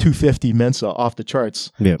 250 Mensa off the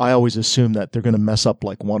charts. Yeah. I always assume that they're going to mess up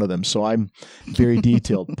like one of them. So I'm very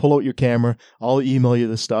detailed. Pull out your camera. I'll email you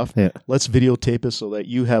the stuff. Yeah. Let's videotape it so that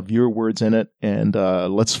you have your words in it. And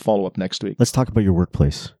let's follow up next week. Let's talk about your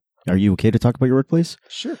workplace. Are you okay to talk about your workplace?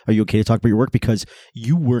 Sure. Are you okay to talk about your work? Because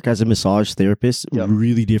you work as a massage therapist, Yep.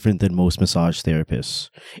 really different than most massage therapists.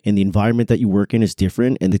 And the environment that you work in is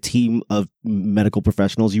different. And the team of medical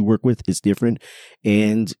professionals you work with is different.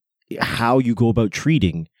 And how you go about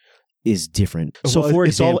treating is different. So, Well, for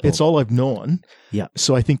it's example, it's all I've known. Yeah.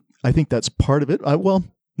 So I think that's part of it.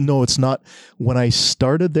 No, it's not. When I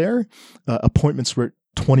started there, appointments were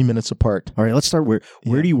 20 minutes apart. all right, let's start where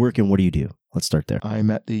Yeah. do you work and what do you do? Let's start there.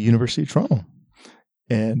 I'm at the University of Toronto,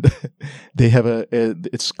 and they have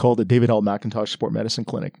it's called the David L. McIntosh Sport Medicine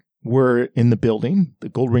Clinic. We're in the building, the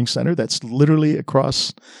Gold Ring Center, that's literally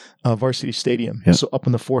across Varsity Stadium. Yeah. So up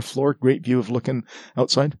on the fourth floor, great view of looking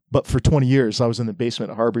outside. But for 20 years, I was in the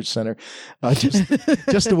basement at Harbridge Center,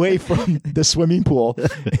 just away from the swimming pool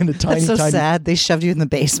in a tiny, That's so tiny. sad. They shoved you in the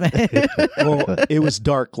basement. Well, it was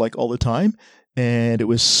dark like all the time. And it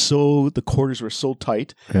was the quarters were so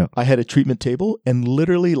tight. Yeah. I had a treatment table, and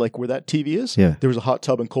literally, like where that TV is, Yeah. there was a hot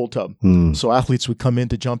tub and cold tub. Hmm. So athletes would come in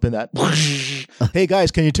to jump in that. Hey guys,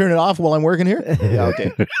 can you turn it off while I'm working here? Yeah,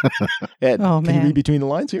 okay. Ed, Oh, can you man. read between the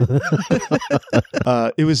lines here?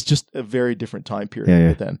 It was just a very different time period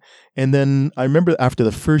Yeah. then. And then I remember after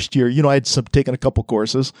the first year, I had taken a couple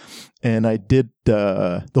courses, and I did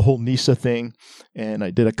the whole NISA thing, and I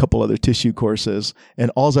did a couple other tissue courses,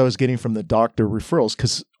 and all I was getting from the doctor referrals,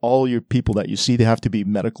 because all your people that you see, they have to be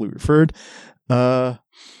medically referred.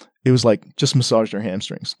 It was like, just massage their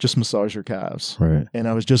hamstrings, just massage their calves. Right. And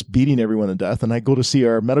I was just beating everyone to death. And I go to see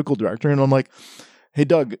our medical director, and I'm like, hey,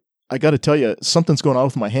 Doug, I got to tell you, something's going on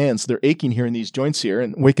with my hands. They're aching here in these joints here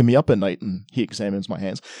and waking me up at night. And he examines my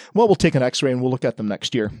hands. Well, we'll take an x-ray and we'll look at them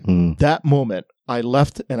next year. Hmm. That moment, I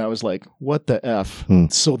left and I was like, what the F? Hmm.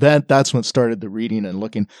 So that's when it started the reading and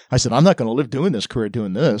looking. I said, I'm not going to live doing this career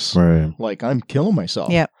doing this. Right. Like, I'm killing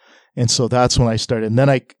myself. Yep. And so that's when I started. And then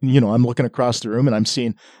I'm looking across the room and I'm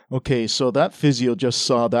seeing, okay, so that physio just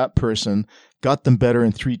saw that person, got them better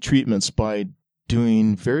in 3 treatments by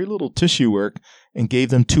doing very little tissue work, and gave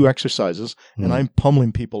them 2 exercises. And I'm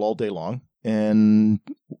pummeling people all day long. And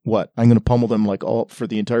what? I'm going to pummel them like all for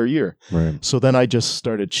the entire year. Right. So then I just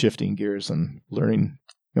started shifting gears and learning,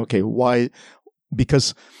 okay, why?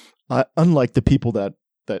 Because unlike the people that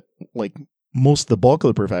like most of the bulk of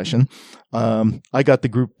the profession, I got the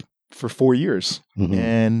group for 4 years. Mhm.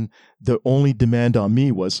 And the only demand on me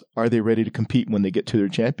was, are they ready to compete when they get to their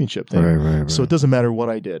championship thing? Right. So it doesn't matter what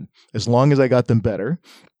I did, as long as I got them better.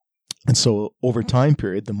 And so over time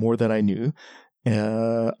period, the more that I knew,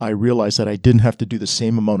 I realized that I didn't have to do the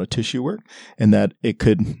same amount of tissue work, and that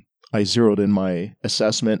I zeroed in my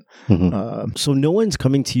assessment. Mhm. So no one's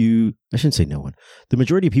coming to you. I shouldn't say no one. The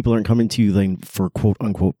majority of people aren't coming to you then for quote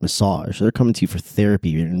unquote massage. They're coming to you for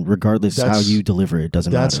therapy, and regardless how you deliver it,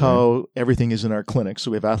 doesn't matter. That's how everything is in our clinic.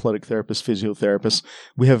 So we have athletic therapists, physiotherapists.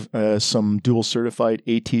 We have some dual certified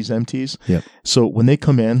ATs, MTs. Yep. So when they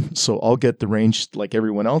come in, so I'll get the range like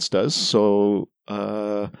everyone else does. So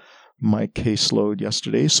my caseload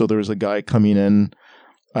yesterday. So there was a guy coming in.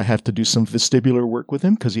 I have to do some vestibular work with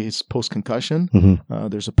him because he's post-concussion. Mm-hmm.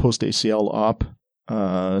 There's a post-ACL op,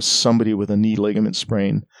 somebody with a knee ligament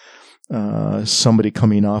sprain, somebody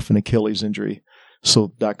coming off an Achilles injury.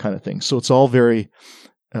 So that kind of thing. So it's all very,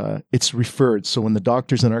 it's referred. So when the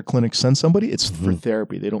doctors in our clinic send somebody, it's for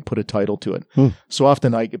therapy. They don't put a title to it. So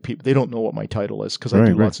often I get people, they don't know what my title is because I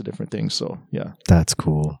do lots of different things. So yeah. That's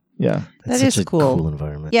cool. Yeah. That's that is such a cool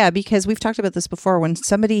environment. Yeah, because we've talked about this before. When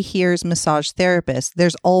somebody hears massage therapist,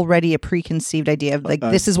 there's already a preconceived idea of like,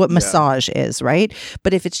 this is what massage is, right?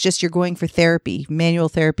 But if it's just you're going for therapy, manual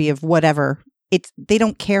therapy of whatever, they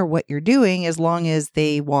don't care what you're doing as long as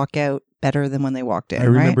they walk out better than when they walked in. I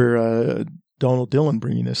remember Donald Dillon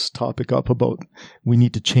bringing this topic up about we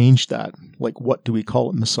need to change that. Like, what do we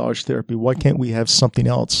call it? Massage therapy. Why can't we have something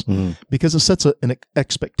else? Because it sets an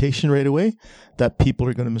expectation right away that people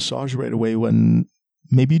are going to massage right away when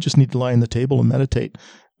maybe you just need to lie on the table and meditate.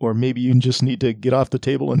 Or maybe you just need to get off the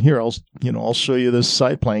table and here, I'll show you this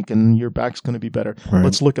side plank and your back's going to be better. Right.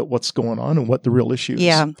 Let's look at what's going on and what the real issue is.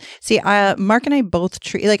 Yeah. See, Mark and I both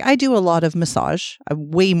treat, like I do a lot of massage,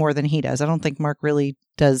 way more than he does. I don't think Mark really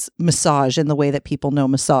does massage in the way that people know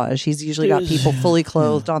massage. He's usually got people fully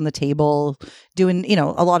clothed on the table doing,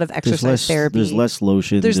 a lot of exercise therapy. There's less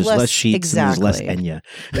lotion. There's less sheets. Exactly. And there's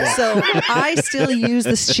less Enya. So I still use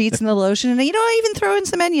the sheets and the lotion, and I even throw in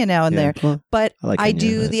some Enya now and there. Well, but I Enya,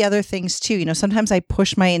 do the other things too. Sometimes I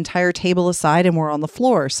push my entire table aside and we're on the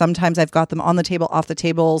floor. Sometimes I've got them on the table, off the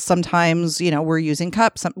table. Sometimes, we're using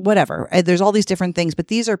cups, whatever. There's all these different things, but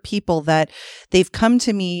these are people that they've come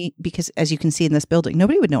to me because, as you can see in this building,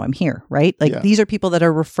 nobody would know I'm here, right? Like these are people that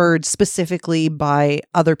are referred specifically by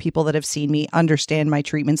other people that have seen me, understand my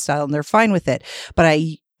treatment style, and they're fine with it. But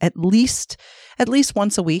I, at least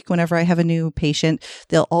once a week, whenever I have a new patient,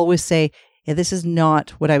 they'll always say, yeah, this is not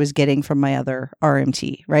what I was getting from my other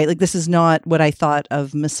RMT, right? Like, this is not what I thought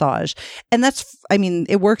of massage. And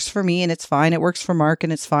it works for me and it's fine. It works for Mark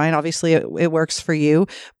and it's fine. Obviously, it works for you.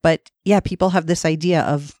 But yeah, people have this idea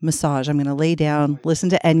of massage. I'm going to lay down, listen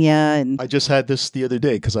to Enya. And I just had this the other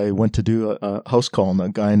day because I went to do a house call on a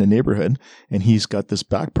guy in the neighborhood and he's got this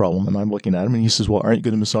back problem. And I'm looking at him and he says, well, aren't you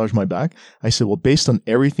going to massage my back? I said, well, based on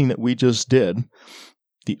everything that we just did,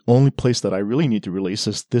 the only place that I really need to release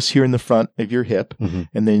is this here in the front of your hip.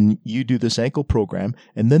 And then you do this ankle program.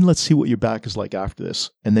 And then let's see what your back is like after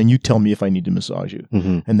this. And then you tell me if I need to massage you.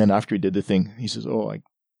 And then after he did the thing, he says, oh, I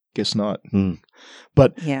guess not.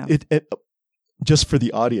 But it just for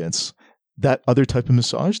the audience, that other type of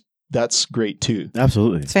massage, that's great too.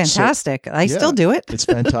 Absolutely. It's fantastic. I still do it. It's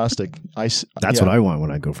fantastic. That's what I want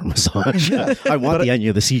when I go for massage. I want the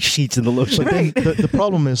Enya, the sheets and the lotion. But the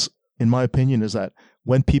problem is, in my opinion, is that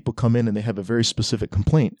when people come in and they have a very specific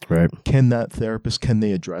complaint, can that therapist, can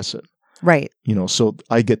they address it? Right. So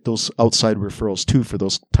I get those outside referrals too for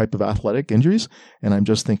those type of athletic injuries. And I'm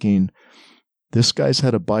just thinking, this guy's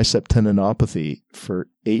had a bicep tendinopathy for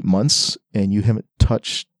 8 months and you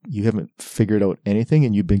haven't figured out anything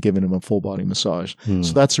and you've been giving him a full body massage.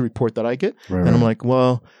 So that's a report that I get. And I'm like,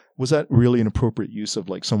 well, was that really an appropriate use of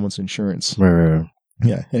like someone's insurance?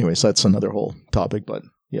 Yeah. Anyways, that's another whole topic, but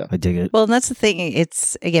yeah, I dig it. Well, and that's the thing.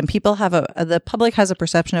 It's, again, people have the public has a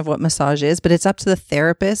perception of what massage is, but it's up to the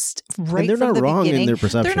therapist right and they're from not the wrong beginning. in their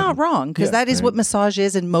perception. They're not wrong because that is what massage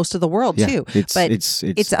is in most of the world too. It's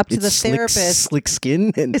up to the therapist. Slick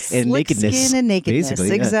skin and nakedness. Skin and nakedness,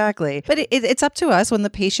 basically, exactly. But it's up to us when the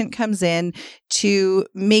patient comes in to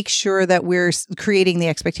make sure that we're creating the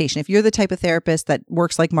expectation. If you're the type of therapist that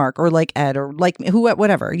works like Mark or like Ed or like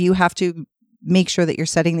whatever, you have to make sure that you're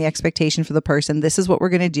setting the expectation for the person. This is what we're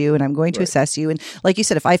going to do, and I'm going to assess you. And like you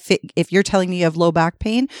said, if you're telling me you have low back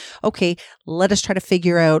pain, okay, let us try to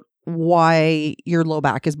figure out why your low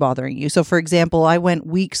back is bothering you. So for example, I went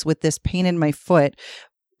weeks with this pain in my foot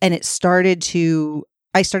and I started to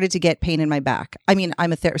get pain in my back. I mean,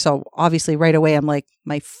 I'm a therapist, so obviously right away I'm like,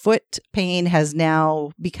 my foot pain has now,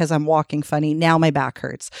 because I'm walking funny, now my back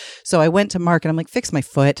hurts. So I went to Mark and I'm like, fix my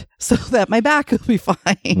foot so that my back will be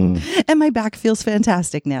fine. And my back feels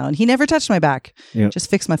fantastic now. And he never touched my back. Just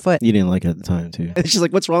fix my foot. You didn't like it at the time too. And she's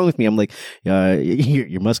like, what's wrong with me? I'm like,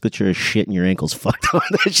 your musculature is shit and your ankle's fucked up.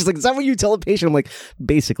 She's like, is that what you tell a patient? I'm like,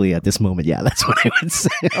 basically at this moment, yeah, that's what I would say.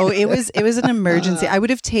 Oh, it was an emergency. I would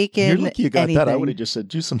have taken You're lucky you got anything. that. I would have just said, said,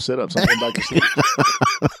 do some sit-ups. I'm going back to sleep.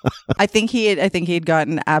 I think he had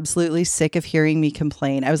gotten absolutely sick of hearing me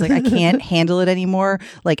complain. I was like, I can't handle it anymore.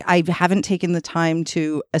 Like, I haven't taken the time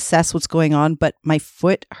to assess what's going on, but my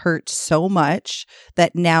foot hurts so much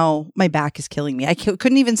that now my back is killing me. I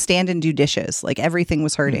couldn't even stand and do dishes. Like, everything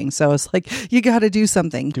was hurting. So I was like, you got to do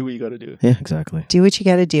something. Do what you got to do. Yeah, exactly. Do what you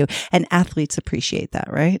got to do. And athletes appreciate that,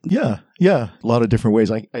 right? Yeah. A lot of different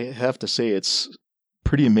ways. I have to say it's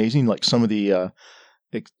pretty amazing. Like some of the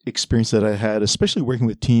experience that I had, especially working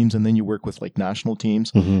with teams, and then you work with like national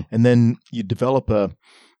teams, and then you develop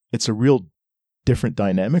it's a real different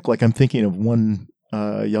dynamic. Like I'm thinking of one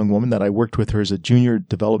young woman that I worked with her as a junior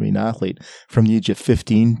developing athlete from the age of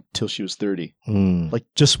 15 till she was 30. Like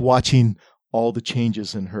just watching all the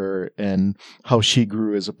changes in her and how she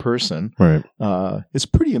grew as a person. Right. It's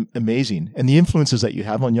pretty amazing. And the influences that you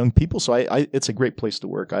have on young people. So it's a great place to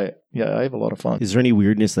work. I have a lot of fun. Is there any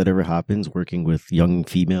weirdness that ever happens working with young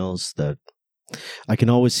females that I can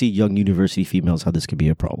always see young university females, how this could be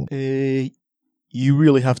a problem? You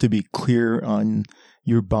really have to be clear on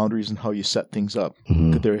your boundaries and how you set things up.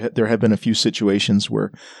 There have been a few situations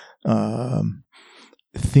where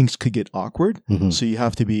things could get awkward. So you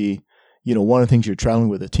have to be, one of the things you're traveling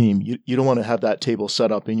with a team, you don't want to have that table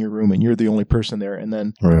set up in your room and you're the only person there. And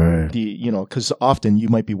then because often you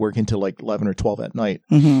might be working till like 11 or 12 at night.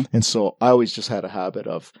 And so I always just had a habit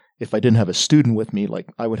of, if I didn't have a student with me,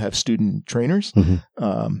 like I would have student trainers.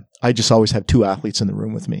 I just always have two athletes in the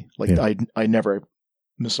room with me. Like I never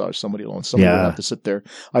massage somebody alone. Somebody would have to sit there.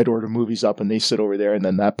 I'd order movies up and they sit over there and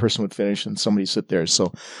then that person would finish and somebody sit there.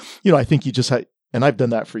 So, I think you just and I've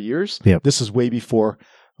done that for years. This is way before,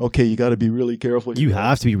 okay, you got to be really careful. You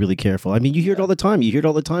have to be really careful. I mean, you hear it all the time. You hear it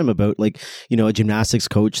all the time about like, a gymnastics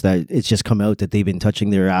coach that it's just come out that they've been touching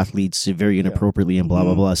their athletes very inappropriately and blah,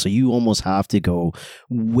 blah, blah. So you almost have to go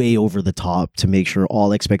way over the top to make sure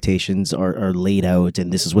all expectations are laid out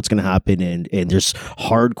and this is what's going to happen. And there's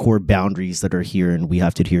hardcore boundaries that are here and we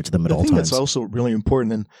have to adhere to them at all times. That's also really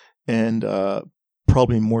important and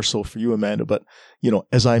probably more so for you, Amanda, but,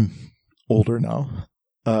 as I'm older now,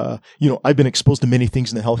 I've been exposed to many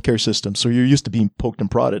things in the healthcare system. So you're used to being poked and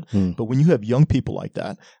prodded. But when you have young people like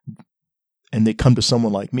that and they come to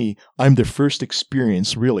someone like me, I'm their first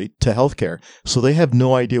experience really to healthcare. So they have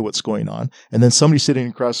no idea what's going on. And then somebody's sitting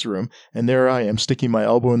across the room and there I am sticking my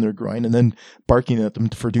elbow in their groin and then barking at them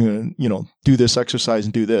for doing, do this exercise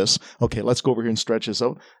and do this. Okay, let's go over here and stretch this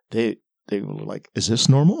out. They were like, is this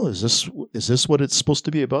normal? Is this what it's supposed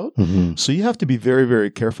to be about? So you have to be very,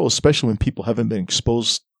 very careful, especially when people haven't been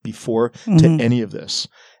exposed before to any of this.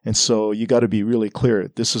 And so you got to be really clear.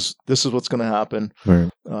 This is what's going to happen. Right.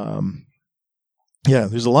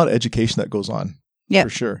 There's a lot of education that goes on. Yeah, for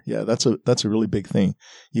sure. Yeah, that's a really big thing.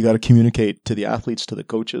 You got to communicate to the athletes, to the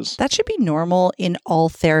coaches. That should be normal in all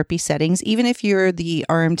therapy settings. Even if you're the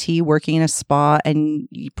RMT working in a spa and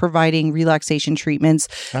providing relaxation treatments,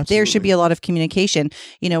 there should be a lot of communication.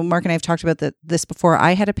 Mark and I have talked about this before.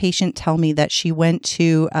 I had a patient tell me that she went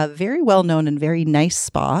to a very well-known and very nice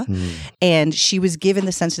spa, and she was given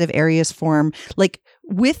the sensitive areas form, like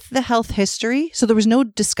with the health history. So there was no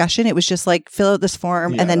discussion. It was just like, fill out this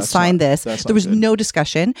form and then sign this. There was no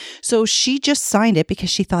discussion. So she just signed it because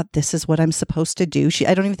she thought, this is what I'm supposed to do.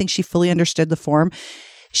 I don't even think she fully understood the form.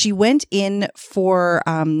 She went in for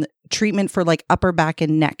treatment for like upper back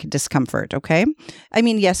and neck discomfort. Okay. I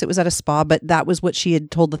mean, yes, it was at a spa, but that was what she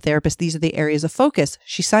had told the therapist. These are the areas of focus.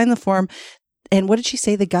 She signed the form. And what did she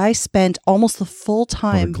say? The guy spent almost the full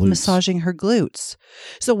time massaging her glutes.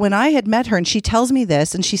 So when I had met her and she tells me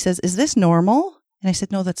this and she says, is this normal? And I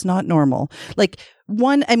said, no, that's not normal. Like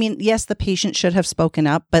yes, the patient should have spoken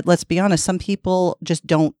up, but let's be honest, some people just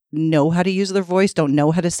don't know how to use their voice, don't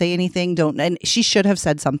know how to say anything, and she should have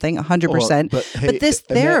said something 100%. But this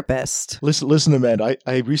therapist. Listen, Amanda,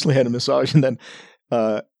 I recently had a massage and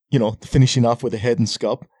then, finishing off with a head and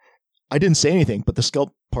scalp. I didn't say anything, but the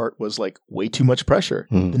scalp part was like way too much pressure.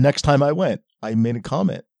 The next time I went, I made a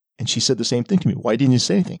comment and she said the same thing to me. Why didn't you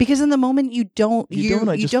say anything? Because in the moment you don't.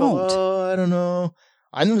 I don't know.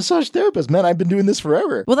 I'm a massage therapist, man. I've been doing this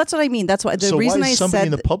forever. Well, that's what I mean. That's why reason why is I somebody said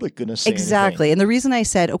in the public going to say exactly. anything? And the reason I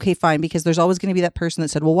said, okay, fine, because there's always going to be that person that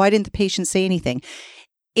said, well, why didn't the patient say anything?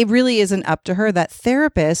 It really isn't up to her. That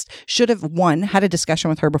therapist should have, one, had a discussion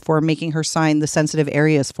with her before making her sign the sensitive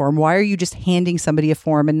areas form. Why are you just handing somebody a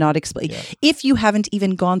form and not explain? Yeah. If you haven't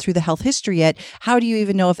even gone through the health history yet, how do you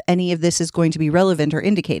even know if any of this is going to be relevant or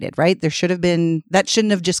indicated, right? That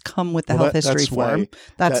shouldn't have just come with the health history form.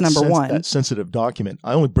 That's number one. That sensitive document,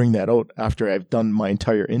 I only bring that out after I've done my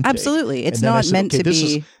entire intake. Absolutely. It's not meant to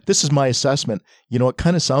be. This is my assessment. It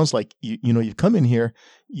kind of sounds like, you've come in here,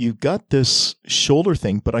 you've got this shoulder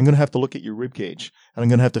thing, but I'm going to have to look at your rib cage, and I'm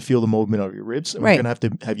going to have to feel the movement of your ribs, and Right. we're going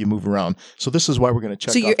to have you move around. So this is why we're going to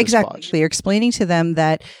check So off you're this exactly box. you're explaining to them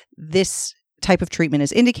that this type of treatment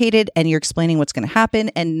is indicated, and you're explaining what's going to happen,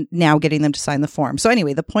 and now getting them to sign the form. So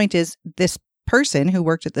anyway, the point is this person who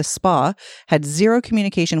worked at this spa had zero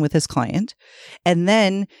communication with his client, and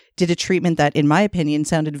then did a treatment that, in my opinion,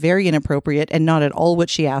 sounded very inappropriate and not at all what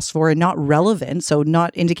she asked for and not relevant. So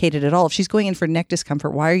not indicated at all. If she's going in for neck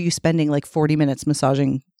discomfort, why are you spending like 40 minutes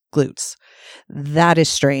massaging glutes? That is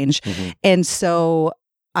strange. Mhm. And so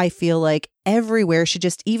I feel like everywhere should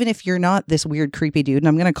just, even if you're not this weird, creepy dude, and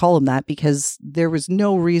I'm going to call him that because there was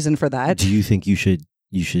no reason for that. Do you think you should,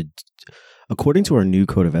 according to our new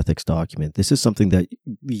code of ethics document, this is something that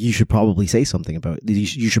you should probably say something about.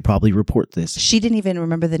 You should probably report this. She didn't even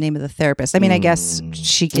remember the name of the therapist. I mean, I guess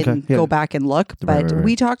she can Okay, yeah. go back and look, but Right.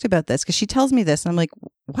 we talked about this because she tells me this, and I'm like,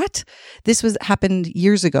 what? This happened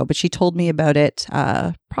years ago, but she told me about it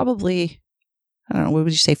probably, I don't know, what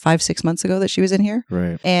would you say, 5-6 months ago that she was in here?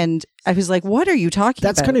 Right. And I was like, what are you talking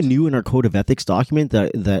That's about? kind of new in our code of ethics document.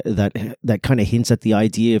 That kind of hints at the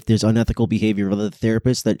idea if there's unethical behavior of other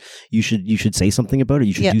therapists that you should say something about it.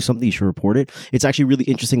 You should Yeah. do something. You should report it. It's actually really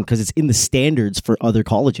interesting because it's in the standards for other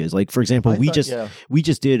colleges. Like for example, we just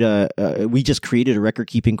created a record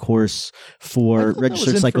keeping course for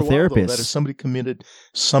registered psychotherapists. That if somebody committed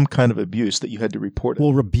some kind of abuse, that you had to report it.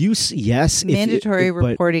 Well, abuse, yes, mandatory but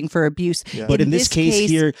reporting for abuse. Yeah. But in this case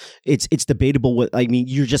here, it's debatable. What I mean,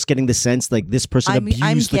 you're just getting the sense like this person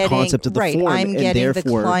abused the concept of the form, I'm and getting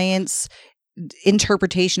therefore the client's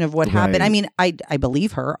interpretation of what happened. Right. I mean, I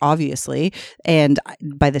believe her, obviously, and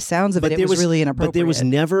by the sounds of it, it was really inappropriate.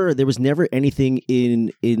 But there was never anything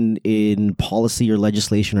in policy or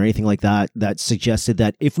legislation or anything like that suggested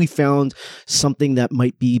that if we found something that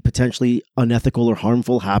might be potentially unethical or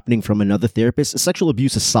harmful happening from another therapist, sexual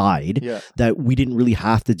abuse aside, that we didn't really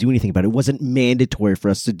have to do anything about it. It wasn't mandatory for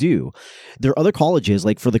us to do. There are other colleges,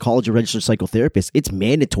 like for the College of Registered Psychotherapists, it's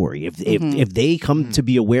mandatory. If they come to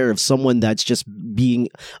be aware of someone that's just being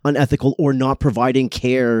unethical or not providing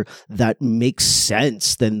care that makes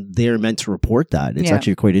sense, then they're meant to report that. It's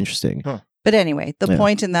actually quite interesting. Huh. But anyway, the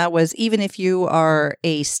point in that was, even if you are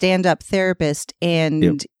a stand-up therapist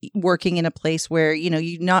and working in a place where,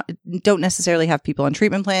 you don't necessarily have people on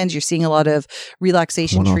treatment plans, you're seeing a lot of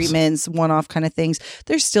relaxation One-offs. treatments, one-off kind of things,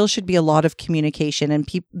 there still should be a lot of communication, and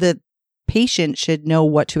the patient should know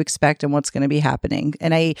what to expect and what's going to be happening.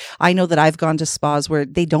 And I know that I've gone to spas where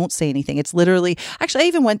they don't say anything. It's literally, actually, I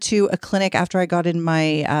even went to a clinic after I got in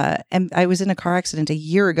my, and I was in a car accident a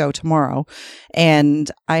year ago tomorrow, and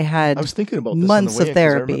I was thinking about this months on the way of in 'cause I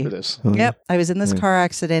therapy. remember this. Yep. I was in this car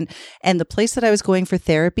accident, and the place that I was going for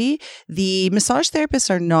therapy, the massage therapists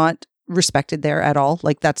are not respected there at all.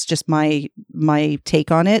 Like, that's just my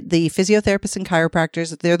take on it. The physiotherapists and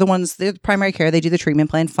chiropractors, they're the primary care. They do the treatment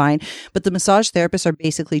plan, fine. But the massage therapists are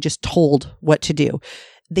basically just told what to do.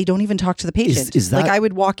 They don't even talk to the patient. Is that, like, I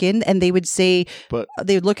would walk in and they would say,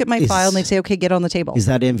 they would look at my file and they'd say, okay, get on the table. Is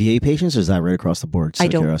that MVA patients or is that right across the board? I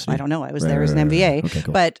don't know. I was there as an MVA, Okay,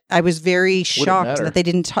 cool. but I was very shocked that they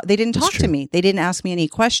didn't talk true. to me. They didn't ask me any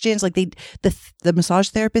questions. Like, the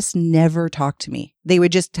massage therapists never talked to me. They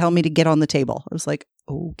would just tell me to get on the table. I was like,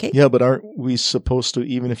 okay. Yeah, but aren't we supposed to,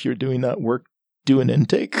 even if you're doing that work, do an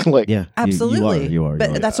intake? Like, yeah, absolutely. You are.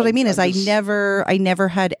 But that's what I mean is I never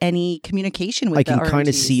had any communication with I can the kind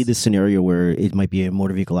of RMTs. see the scenario where it might be a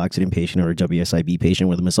motor vehicle accident patient or a WSIB patient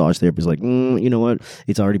where the massage therapist is like, you know what?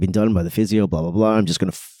 It's already been done by the physio, blah, blah, blah. I'm just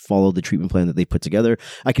going to follow the treatment plan that they put together.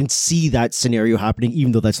 I can see that scenario happening,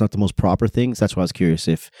 even though that's not the most proper things. That's why I was curious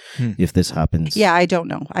if this happens. Yeah, I don't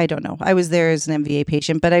know. I was there as an MVA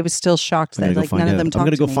patient, but I was still shocked that like none of them talked to me. I'm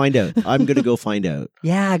going to go find out. I'm going to go find out.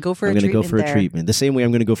 Yeah, go for a treatment. I'm going to go for there. a treatment. The same way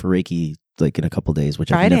I'm going to go for Reiki like in a couple of days,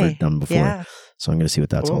 which I've never done before. Yeah. So I'm going to see what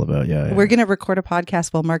that's all about. Yeah. We're going to record a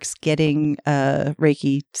podcast while Mark's getting a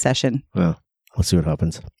Reiki session. Well, let's see what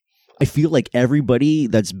happens. I feel like everybody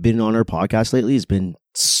that's been on our podcast lately has been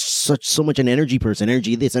so much an energy person,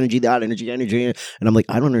 energy this, energy that, energy, and I'm like,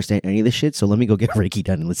 I don't understand any of this shit. So let me go get Reiki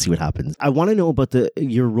done and let's see what happens. I want to know about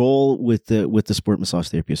your role with the Sport Massage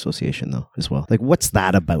Therapy Association though as well. Like, what's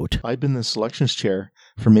that about? I've been the selections chair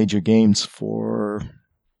for major games for,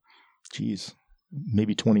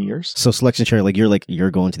 maybe 20 years. So selection chair,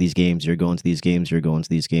 you're going to these games, you're going to these games, you're going to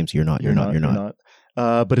these games. You're not.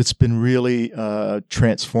 But it's been really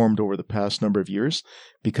transformed over the past number of years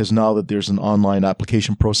because now that there's an online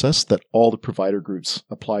application process that all the provider groups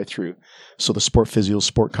apply through. So the sport physios,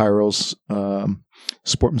 sport chiros,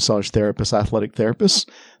 sport massage therapists, athletic therapists.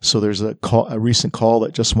 So there's a recent call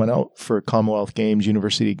that just went out for Commonwealth Games,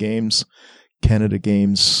 University Games, Canada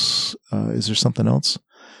Games. Is there something else?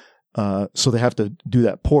 So they have to do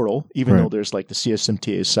that portal, even though there's like the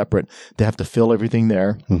CSMTA is separate. They have to fill everything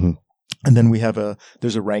there. Mm-hmm. And then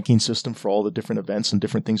there's a ranking system for all the different events and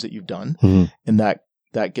different things that you've done. Mm-hmm. And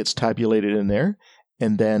that gets tabulated in there.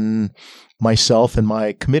 And then myself and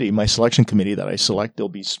my selection committee that I select, there'll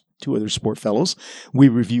be 2 other sport fellows. We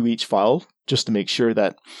review each file just to make sure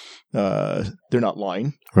that they're not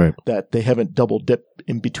lying, right? That they haven't double dipped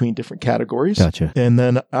in between different categories. Gotcha. And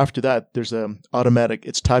then after that, there's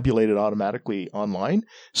it's tabulated automatically online,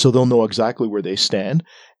 so they'll know exactly where they stand.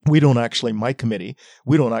 My committee,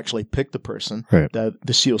 we don't actually pick the person, right? That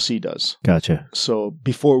the COC does. Gotcha. So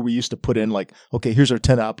before we used to put in like, okay, here's our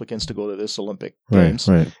 10 applicants to go to this Olympic Games.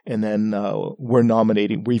 Right. And then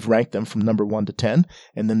we've ranked them from number 1 to 10,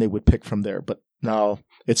 and then they would pick from there. But now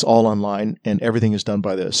it's all online, and everything is done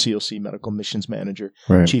by the COC medical missions manager,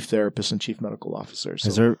 chief therapist, and chief medical officer.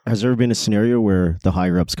 So has there been a scenario where the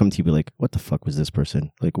higher ups come to you and be like, what the fuck was this person?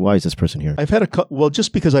 Like, why is this person here? I've had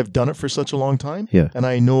just because I've done it for such a long time, and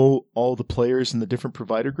I know all the players in the different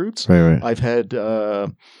provider groups. Right. I've had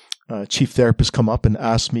chief therapists come up and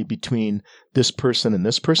ask me between this person and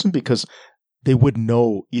this person because they wouldn't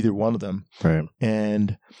know either one of them. Right.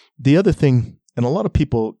 And the other thing, and a lot of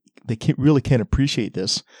people, they really can't appreciate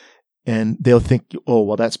this, and they'll think, oh,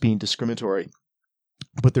 well, that's being discriminatory.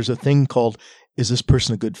 But there's a thing called, is this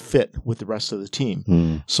person a good fit with the rest of the team?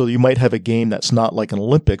 Mm. So you might have a game that's not like an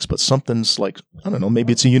Olympics, but something's like, I don't know,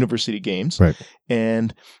 maybe it's a university games, right?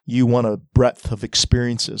 And you want a breadth of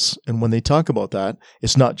experiences. And when they talk about that,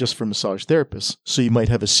 it's not just for massage therapists. So you might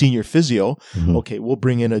have a senior physio. Mm-hmm. Okay, we'll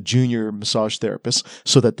bring in a junior massage therapist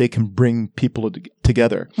so that they can bring people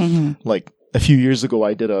together. Mm-hmm. Like a few years ago,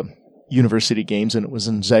 I did a university games, and it was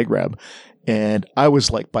in Zagreb. And I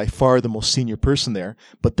was like by far the most senior person there,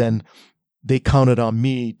 but then they counted on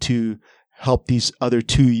me to help these other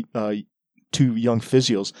two young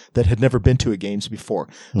physios that had never been to a games before.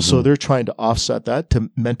 Mm-hmm. So they're trying to offset that to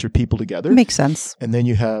mentor people together. Makes sense. And then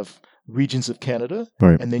you have regions of Canada,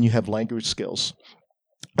 right. And then you have language skills.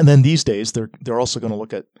 And then these days, they're also going to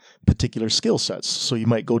look at particular skill sets. So you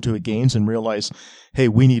might go to a games and realize, hey,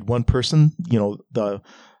 we need one person, the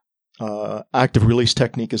active release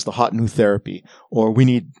technique is the hot new therapy, or we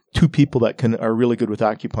need 2 people that are really good with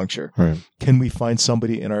acupuncture. Right. Can we find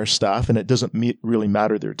somebody in our staff? And it doesn't really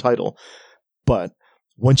matter their title, but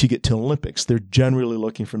once you get to Olympics, they're generally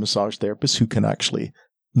looking for massage therapists who can actually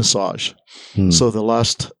massage. So the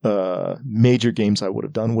last major games I would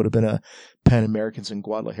have done would have been a Pan Americans in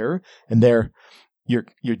Guadalajara, and there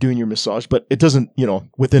you're doing your massage, but it doesn't,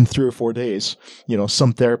 within 3 or 4 days,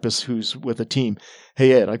 some therapist who's with a team,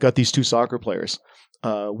 hey Ed, I got these 2 soccer players.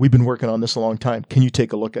 We've been working on this a long time. Can you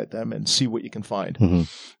take a look at them and see what you can find? Mm-hmm.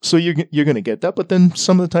 So you're going to get that, but then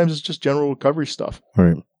some of the times it's just general recovery stuff.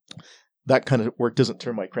 Right. That kind of work doesn't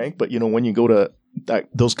turn my crank, but when you go to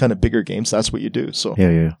those kind of bigger games, that's what you do. So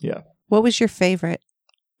yeah. What was your favorite?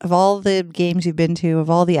 Of all the games you've been to, of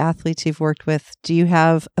all the athletes you've worked with, do you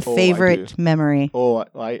have a favorite memory?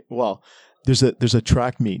 Well, there's a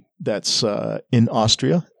track meet that's in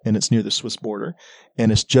Austria, and it's near the Swiss border,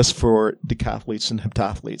 and it's just for decathletes and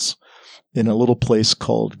heptathletes in a little place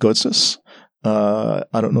called Götzis. I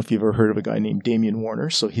don't know if you've ever heard of a guy named Damian Warner.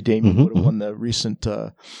 So Damian would have won the recent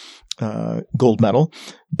gold medal,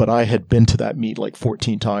 but I had been to that meet like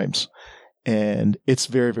 14 times. And it's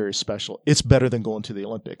very, very special. It's better than going to the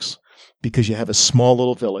Olympics because you have a small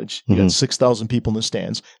little village. You got 6,000 people in the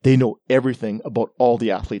stands. They know everything about all the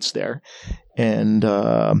athletes there. And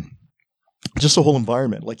just the whole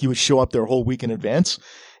environment. Like you would show up there a whole week in advance.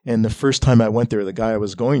 And the first time I went there, the guy I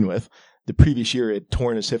was going with, the previous year had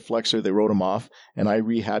torn his hip flexor. They wrote him off, and I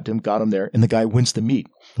rehabbed him, got him there, and the guy wins the meet.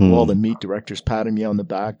 All the meet directors patting me on the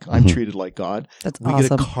back. I'm treated like God. That's awesome. We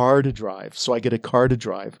get a car to drive. So I get a car to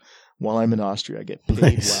drive. While I'm in Austria, I get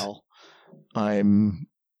paid well. I'm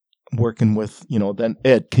working with, then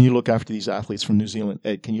Ed, can you look after these athletes from New Zealand?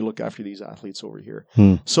 Ed, can you look after these athletes over here?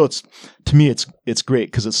 So to me, it's great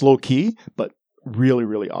because it's low key, but really,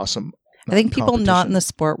 really awesome. I think people not in the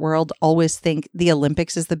sport world always think the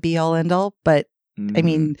Olympics is the be all end all, but I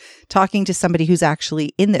mean, talking to somebody who's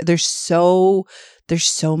actually in there, there's so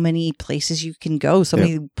many places you can go, so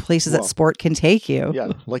many places that sport can take you.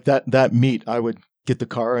 Yeah, like that meet, I would get the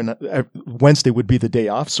car, and Wednesday would be the day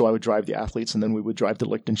off, so I would drive the athletes, and then we would drive to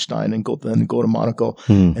Liechtenstein and go to Monaco,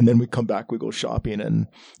 and then we come back, we go shopping, and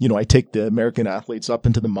I take the American athletes up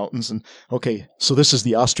into the mountains, and okay, so this is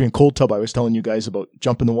the Austrian cold tub I was telling you guys about.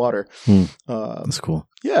 Jump in the water. That's cool.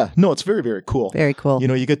 Yeah, no, it's very, very cool. Very cool.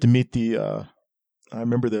 You get to meet I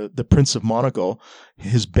remember the Prince of Monaco,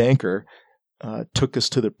 his banker. took us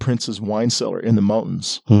to the Prince's wine cellar in the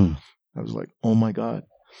mountains. Hmm. I was like, oh my God.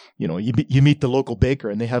 You know, you meet the local baker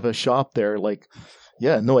and they have a shop there. Like,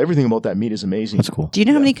 yeah, no, everything about that meat is amazing. That's cool. Do you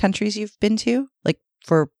know how many countries you've been to, like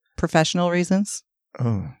for professional reasons?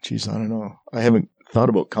 Oh, geez, I don't know. I haven't thought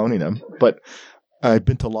about counting them, but I've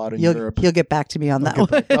been to a lot in Europe. You'll get back to me on that I'll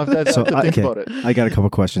one. have to think about it. I got a couple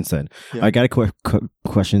questions then. Yeah. I got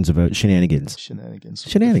questions about shenanigans. Shenanigans.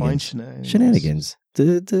 Shenanigans.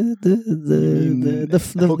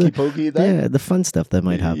 The hokey pokey. yeah, the fun stuff that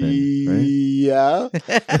might happen. Right? Yeah.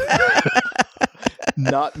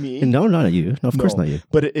 Not me. No, not you. No, of course No. not you.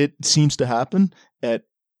 But it seems to happen at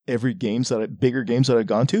every bigger games that I've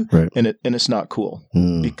gone to, Right. and it's not cool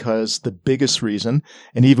Mm. because the biggest reason,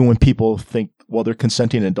 and even when people think, well, they're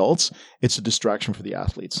consenting adults, it's a distraction for the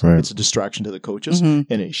athletes. Right. It's a distraction to the coaches, Mhm.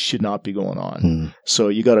 and it should not be going on. Mm. So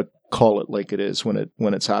you got to call it like it is when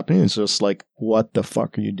it's happening. It's just like, what the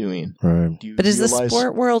fuck are you doing? Right. Do you But is the realize-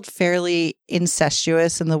 sport world fairly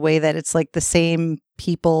incestuous in the way that it's like the same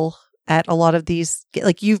people at a lot of these?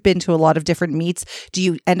 Like you've been to a lot of different meets. Do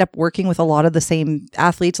you end up working with a lot of the same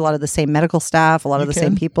athletes, a lot of the same medical staff, a lot of You the same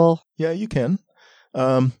can. people? Yeah, you can.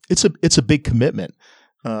 It's a big commitment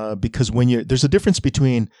because when there's a difference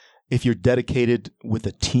between if you're dedicated with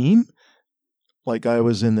a team, like I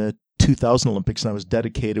was in the 2000 Olympics and I was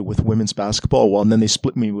dedicated with women's basketball. Well, and then they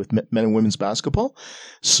split me with men and women's basketball.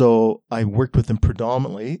 So I worked with them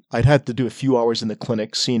predominantly. I'd have to do a few hours in the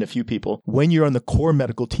clinic, seeing a few people. When you're on the core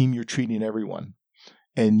medical team, you're treating everyone.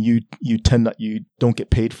 And you don't get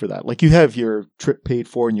paid for that. Like you have your trip paid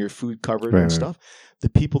for and your food covered Right, and right. stuff. The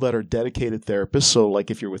people that are dedicated therapists, so like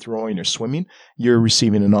if you're with rowing or swimming, you're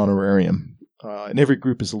receiving an honorarium. And every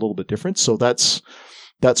group is a little bit different. So that's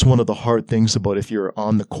one of the hard things about if you're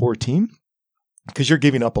on the core team, because you're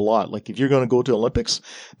giving up a lot. Like if you're going to go to Olympics,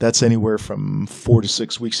 that's anywhere from 4 to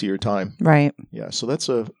 6 weeks of your time. Right. Yeah. So that's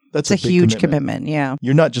a It's a big huge commitment. Yeah.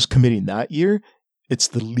 You're not just committing that year. It's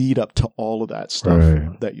the lead up to all of that stuff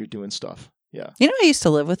Right. that you're doing stuff. Yeah. You know, I used to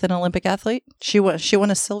live with an Olympic athlete. She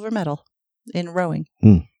won a silver medal in rowing.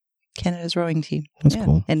 Hmm. Canada's rowing team. That's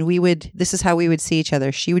cool. And this is how we would see each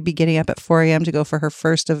other. She would be getting up at 4 a.m. to go for her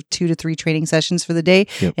first of 2 to 3 training sessions for the day.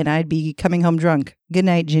 Yep. And I'd be coming home drunk. Good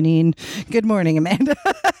night, Janine. Good morning, Amanda.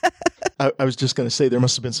 I was just going to say there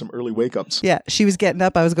must have been some early wake ups. Yeah. She was getting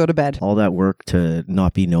up. I was going to bed. All that work to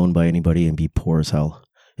not be known by anybody and be poor as hell.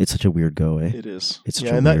 It's such a weird go, eh? It is. It's such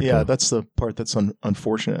yeah, a and weird go. that's the part that's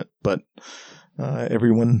unfortunate. But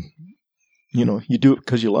everyone, you do it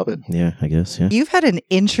because you love it. Yeah, I guess. Yeah. You've had an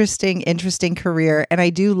interesting career. And I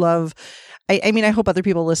do love, I mean, I hope other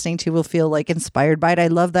people listening to will feel like inspired by it. I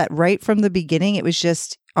love that right from the beginning, it was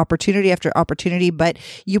just opportunity after opportunity, but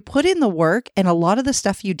you put in the work and a lot of the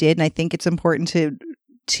stuff you did. And I think it's important to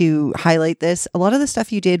highlight this. A lot of the stuff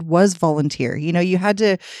you did was volunteer. You had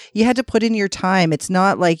to put in your time. It's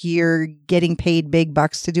not like you're getting paid big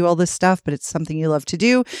bucks to do all this stuff, but it's something you love to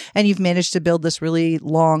do. And you've managed to build this really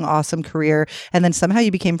long, awesome career. And then somehow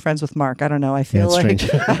you became friends with Mark. I don't know. I feel like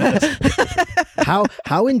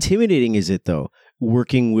How intimidating is it though?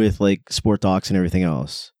 Working with like sport docs and everything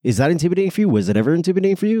else. Is that intimidating for you? Was it ever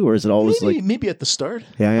intimidating for you? Or is it always Maybe at the start.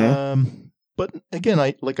 Yeah. But again,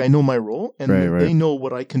 I know my role and Right. they know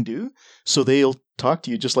what I can do. So they'll talk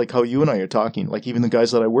to you just like how you and I are talking. Like even the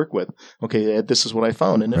guys that I work with. Okay, Ed, this is what I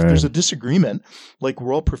found. And if Right. there's a disagreement, like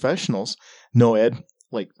we're all professionals. No, Ed,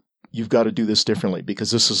 like you've got to do this differently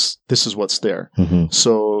because this is what's there. Mm-hmm.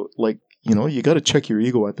 So like, you got to check your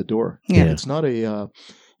ego at the door. Yeah. It's not a,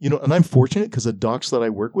 and I'm fortunate because the docs that I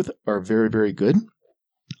work with are very, very good.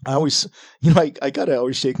 I always, I got to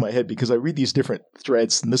always shake my head because I read these different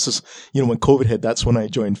threads. And this is, when COVID hit, that's when I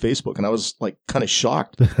joined Facebook. And I was like kind of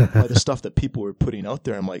shocked by the stuff that people were putting out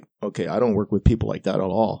there. I'm like, okay, I don't work with people like that at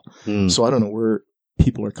all. Mm. So I don't know where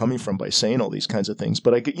people are coming from by saying all these kinds of things.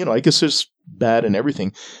 But I guess there's bad in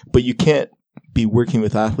everything. But you can't be working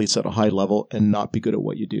with athletes at a high level and not be good at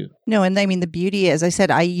what you do. No, and I mean, the beauty, as I said,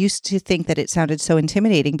 I used to think that it sounded so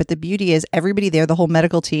intimidating, but the beauty is everybody there, the whole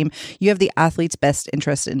medical team, you have the athlete's best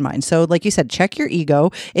interest in mind. So like you said, check your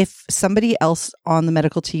ego. If somebody else on the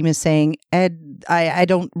medical team is saying, Ed, I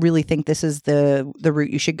don't really think this is the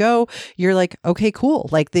route you should go, you're like, okay, cool.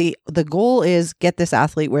 Like the goal is get this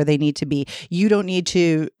athlete where they need to be. You don't need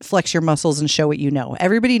to flex your muscles and show what you know.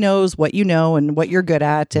 Everybody knows what you know and what you're good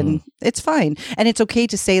at, and it's fine. And it's okay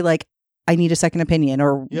to say like, I need a second opinion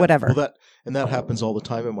or whatever. Well, that happens all the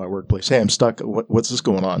time in my workplace. Hey, I'm stuck. What's this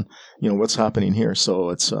going on? What's happening here? So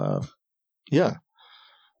it's,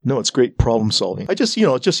 No, it's great problem solving. I just,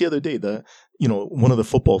 just the other day, one of the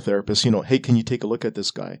football therapists, hey, can you take a look at this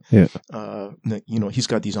guy? Yeah. He's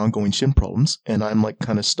got these ongoing shin problems, and I'm like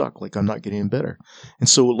kind of stuck, like I'm not getting any better. And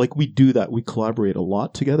so like we do that. We collaborate a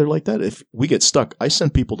lot together like that. If we get stuck, I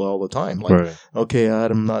send people to all the time. Like, Right. okay,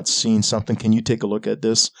 I'm not seeing something. Can you take a look at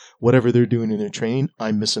this? Whatever they're doing in their training,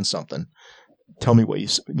 I'm missing something. Tell me what.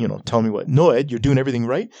 No, Ed, you're doing everything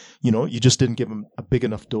right. You just didn't give them a big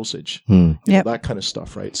enough dosage. Yep. That kind of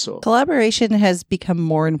stuff, right? So collaboration has become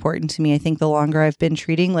more important to me. I think the longer I've been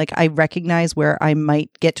treating, like I recognize where I might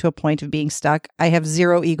get to a point of being stuck. I have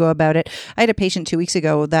zero ego about it. I had a patient 2 weeks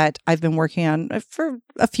ago that I've been working on for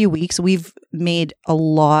a few weeks. We've made a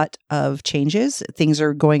lot of changes. Things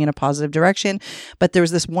are going in a positive direction, but there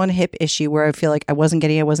was this one hip issue where I feel like I wasn't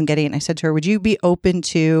getting it. And I said to her, would you be open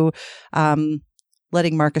to,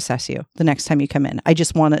 letting Mark assess you the next time you come in? I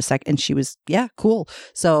just want a sec. And she was, yeah, cool.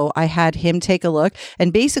 So I had him take a look,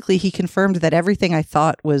 and basically he confirmed that everything I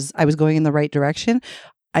thought I was going in the right direction.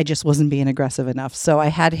 I just wasn't being aggressive enough. So I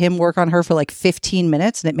had him work on her for like 15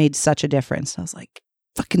 minutes, and it made such a difference. I was like,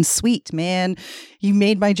 fucking sweet, man. You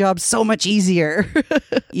made my job so much easier.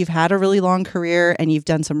 You've had a really long career and you've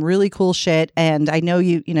done some really cool shit. And I know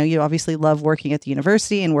you obviously love working at the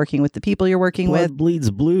university and working with the people you're working Blood with.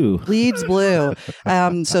 bleeds blue. Bleeds blue.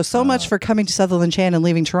 So much for coming to Sutherland Chan and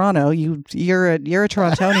leaving Toronto. You're a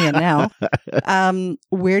Torontonian now.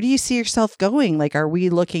 Where do you see yourself going? Like, are we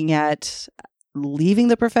looking at leaving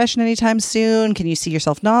the profession anytime soon? Can you see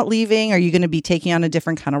yourself not leaving? Are you going to be taking on a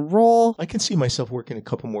different kind of role? I can see myself working a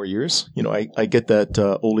couple more years. I get that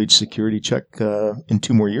old age security check in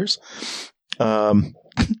 2 more years. I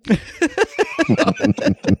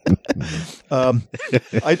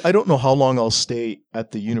don't know how long I'll stay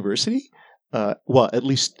at the university. Well, at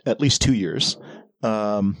least 2 years.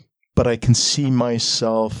 But I can see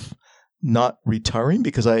myself not retiring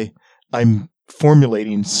because I'm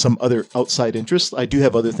formulating some other outside interests. I do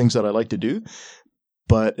have other things that I like to do,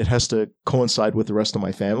 but it has to coincide with the rest of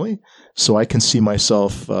my family. So I can see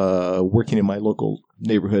myself working in my local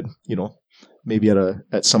neighborhood, maybe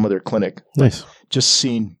at some other clinic. Nice. Just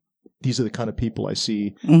seeing these are the kind of people I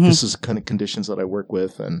see. Mm-hmm. This is the kind of conditions that I work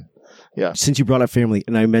with. And yeah. Since you brought up family,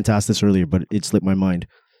 and I meant to ask this earlier, but it slipped my mind.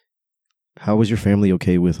 How was your family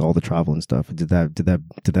okay with all the travel and stuff? Did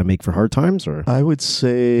that make for hard times, or? I would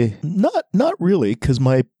say not really, because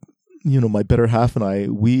my better half and I,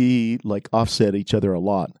 we like offset each other a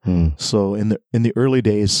lot. So in the early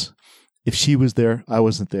days, if she was there, I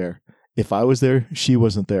wasn't there. If I was there, she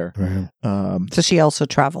wasn't there. Right. So she also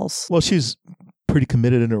travels. Well, she's pretty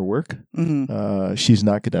committed in her work. Mm-hmm. She's an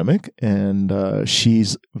academic, and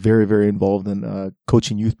she's very, very involved in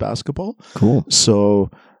coaching youth basketball. Cool. So,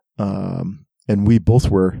 and we both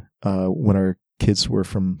were when our kids were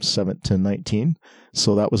from 7 to 19.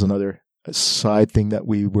 So that was another side thing that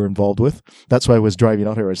we were involved with. That's why I was driving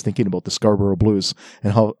out here. I was thinking about the Scarborough Blues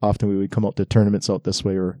and how often we would come out to tournaments out this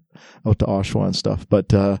way or out to Oshawa and stuff.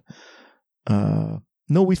 But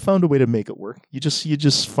no, we found a way to make it work. You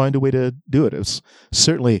just find a way to do it. It's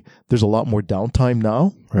certainly, there's a lot more downtime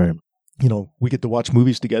now. Right. We get to watch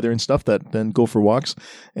movies together and stuff, that then go for walks.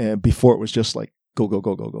 And before it was just like go,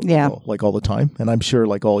 Yeah. like all the time. And I'm sure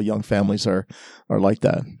like all young families are like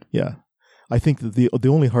that. Yeah. I think that the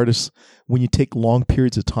only hardest, when you take long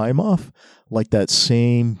periods of time off, like that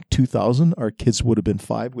same 2000, our kids would have been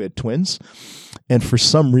 5. We had twins. And for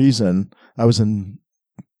some reason, I was in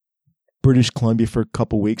British Columbia for a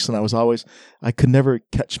couple of weeks, and I could never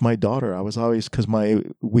catch my daughter. I was always, because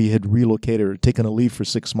we had relocated or taken a leave for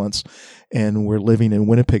 6 months, and we're living in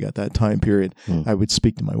Winnipeg at that time period. I would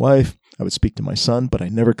speak to my wife, I would speak to my son, but I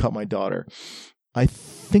never caught my daughter. I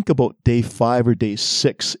think about day 5 or day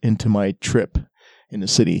 6 into my trip in the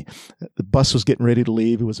city, the bus was getting ready to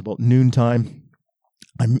leave. It was about noontime.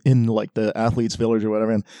 I'm in like the athletes village or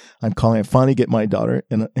whatever, and I'm calling. I finally get my daughter,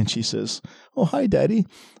 and she says, "Oh, hi, Daddy.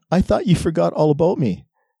 I thought you forgot all about me."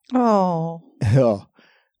 Oh. Hell,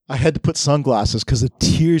 I had to put sunglasses because the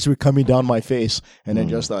tears were coming down my face, and I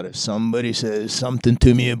just thought, if somebody says something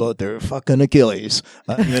to me about their fucking Achilles,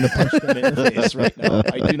 I'm going to punch them in the face right now.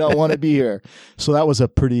 I do not want to be here. So that was a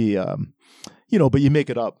pretty, but you make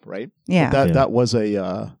it up, right? Yeah. But that was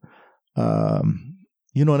a,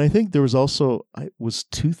 and I think there was also, it was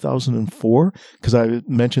 2004, because I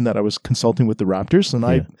mentioned that I was consulting with the Raptors, and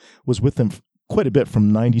I was with them quite a bit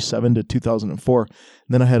from 97 to 2004. And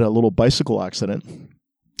then I had a little bicycle accident,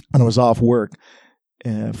 and I was off work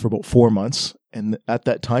for about 4 months. And at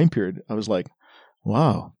that time period, I was like,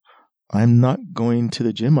 wow, I'm not going to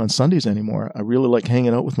the gym on Sundays anymore. I really like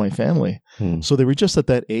hanging out with my family. So they were just at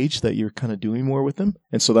that age that you're kind of doing more with them.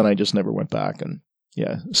 And so then I just never went back. And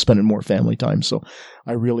spending more family time. So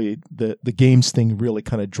I really, the games thing really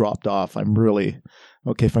kind of dropped off. I'm really,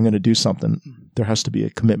 okay, if I'm going to do something, there has to be a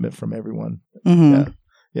commitment from everyone. Mhm.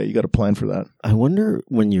 Yeah, you got to plan for that. I wonder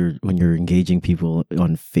when you're engaging people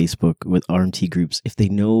on Facebook with RMT groups, if they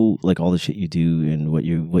know like all the shit you do and what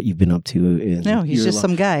you've been up to. In No, he's your just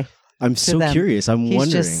some guy. I'm so them. curious. I'm He's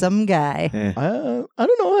wondering. just some guy. Eh. I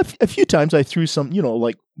don't know. A few times I threw some,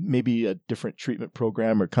 like maybe a different treatment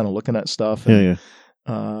program or kind of looking at stuff. And,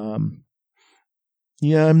 I'm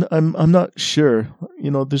not sure.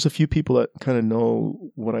 There's a few people that kind of know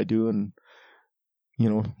what I do, and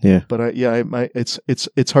but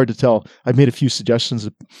it's hard to tell. I made a few suggestions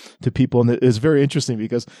to people, and it's very interesting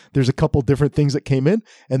because there's a couple different things that came in,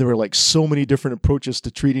 and there were like so many different approaches to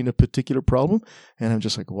treating a particular problem, and I'm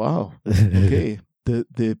just like, wow, okay.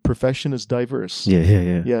 The profession is diverse.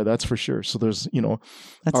 Yeah, that's for sure. So there's,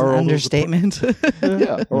 That's an understatement.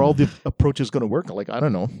 Are all the approaches going to work? Like, I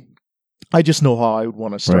don't know. I just know how I would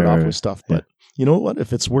want to start off with stuff, but you know what?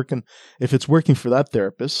 If it's working for that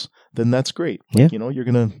therapist, then that's great. Yeah. You're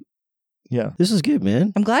going to, This is good,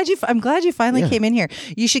 man. I'm glad you finally came in here.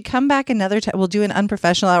 You should come back another time. We'll do an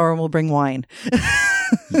unprofessional hour and we'll bring wine.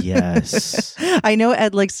 Yes. I know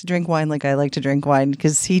Ed likes to drink wine like I like to drink wine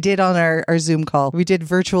because he did on our Zoom call. We did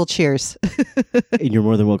virtual cheers. And you're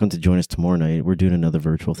more than welcome to join us tomorrow night. We're doing another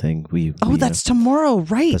virtual thing. That's tomorrow,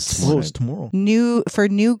 right? That's tomorrow. it's tomorrow.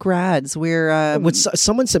 New grads. We're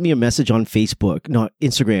someone sent me a message on Facebook, not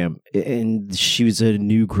Instagram, and she was a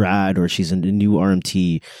new grad or she's a new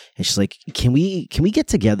RMT, and she's like, "Can we get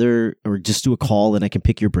together or just do a call and I can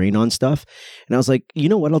pick your brain on stuff?" And I was like, "You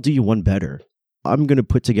know what? I'll do you one better. I'm going to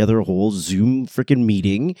put together a whole Zoom freaking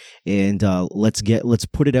meeting and let's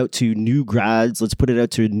put it out to new grads. Let's put it out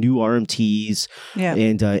to new RMTs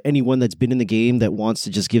and anyone that's been in the game that wants to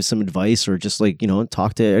just give some advice or just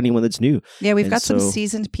talk to anyone that's new." Yeah, we've got some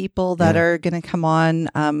seasoned people that are going to come on,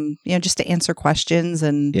 just to answer questions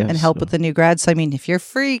and help with the new grads. So, I mean, if you're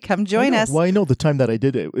free, come join us. Well, I know the time that I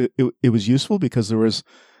did it was useful because there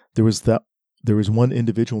was one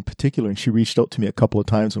individual in particular, and she reached out to me a couple of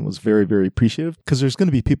times and was very, very appreciative because there's going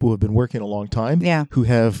to be people who have been working a long time who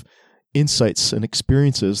have insights and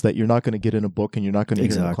experiences that you're not going to get in a book and you're not going to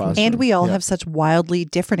hear in a class. And we all have such wildly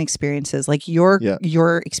different experiences. Like your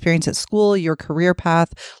experience at school, your career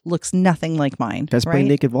path looks nothing like mine. Guys play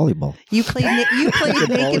naked volleyball. You played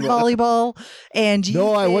naked volleyball, and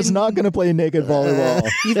I was not going to play naked volleyball.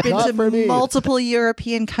 You've been to multiple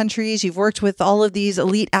European countries. You've worked with all of these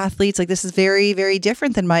elite athletes. Like, this is very, very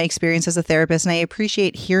different than my experience as a therapist, and I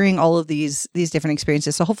appreciate hearing all of these different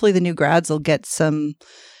experiences. So hopefully the new grads will get some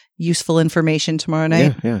useful information tomorrow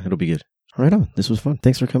night. Yeah, it'll be good. Right on. This was fun.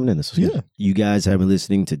 Thanks for coming in. This was good. You guys have been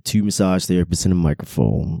listening to two massage therapists in a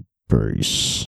microphone. Peace.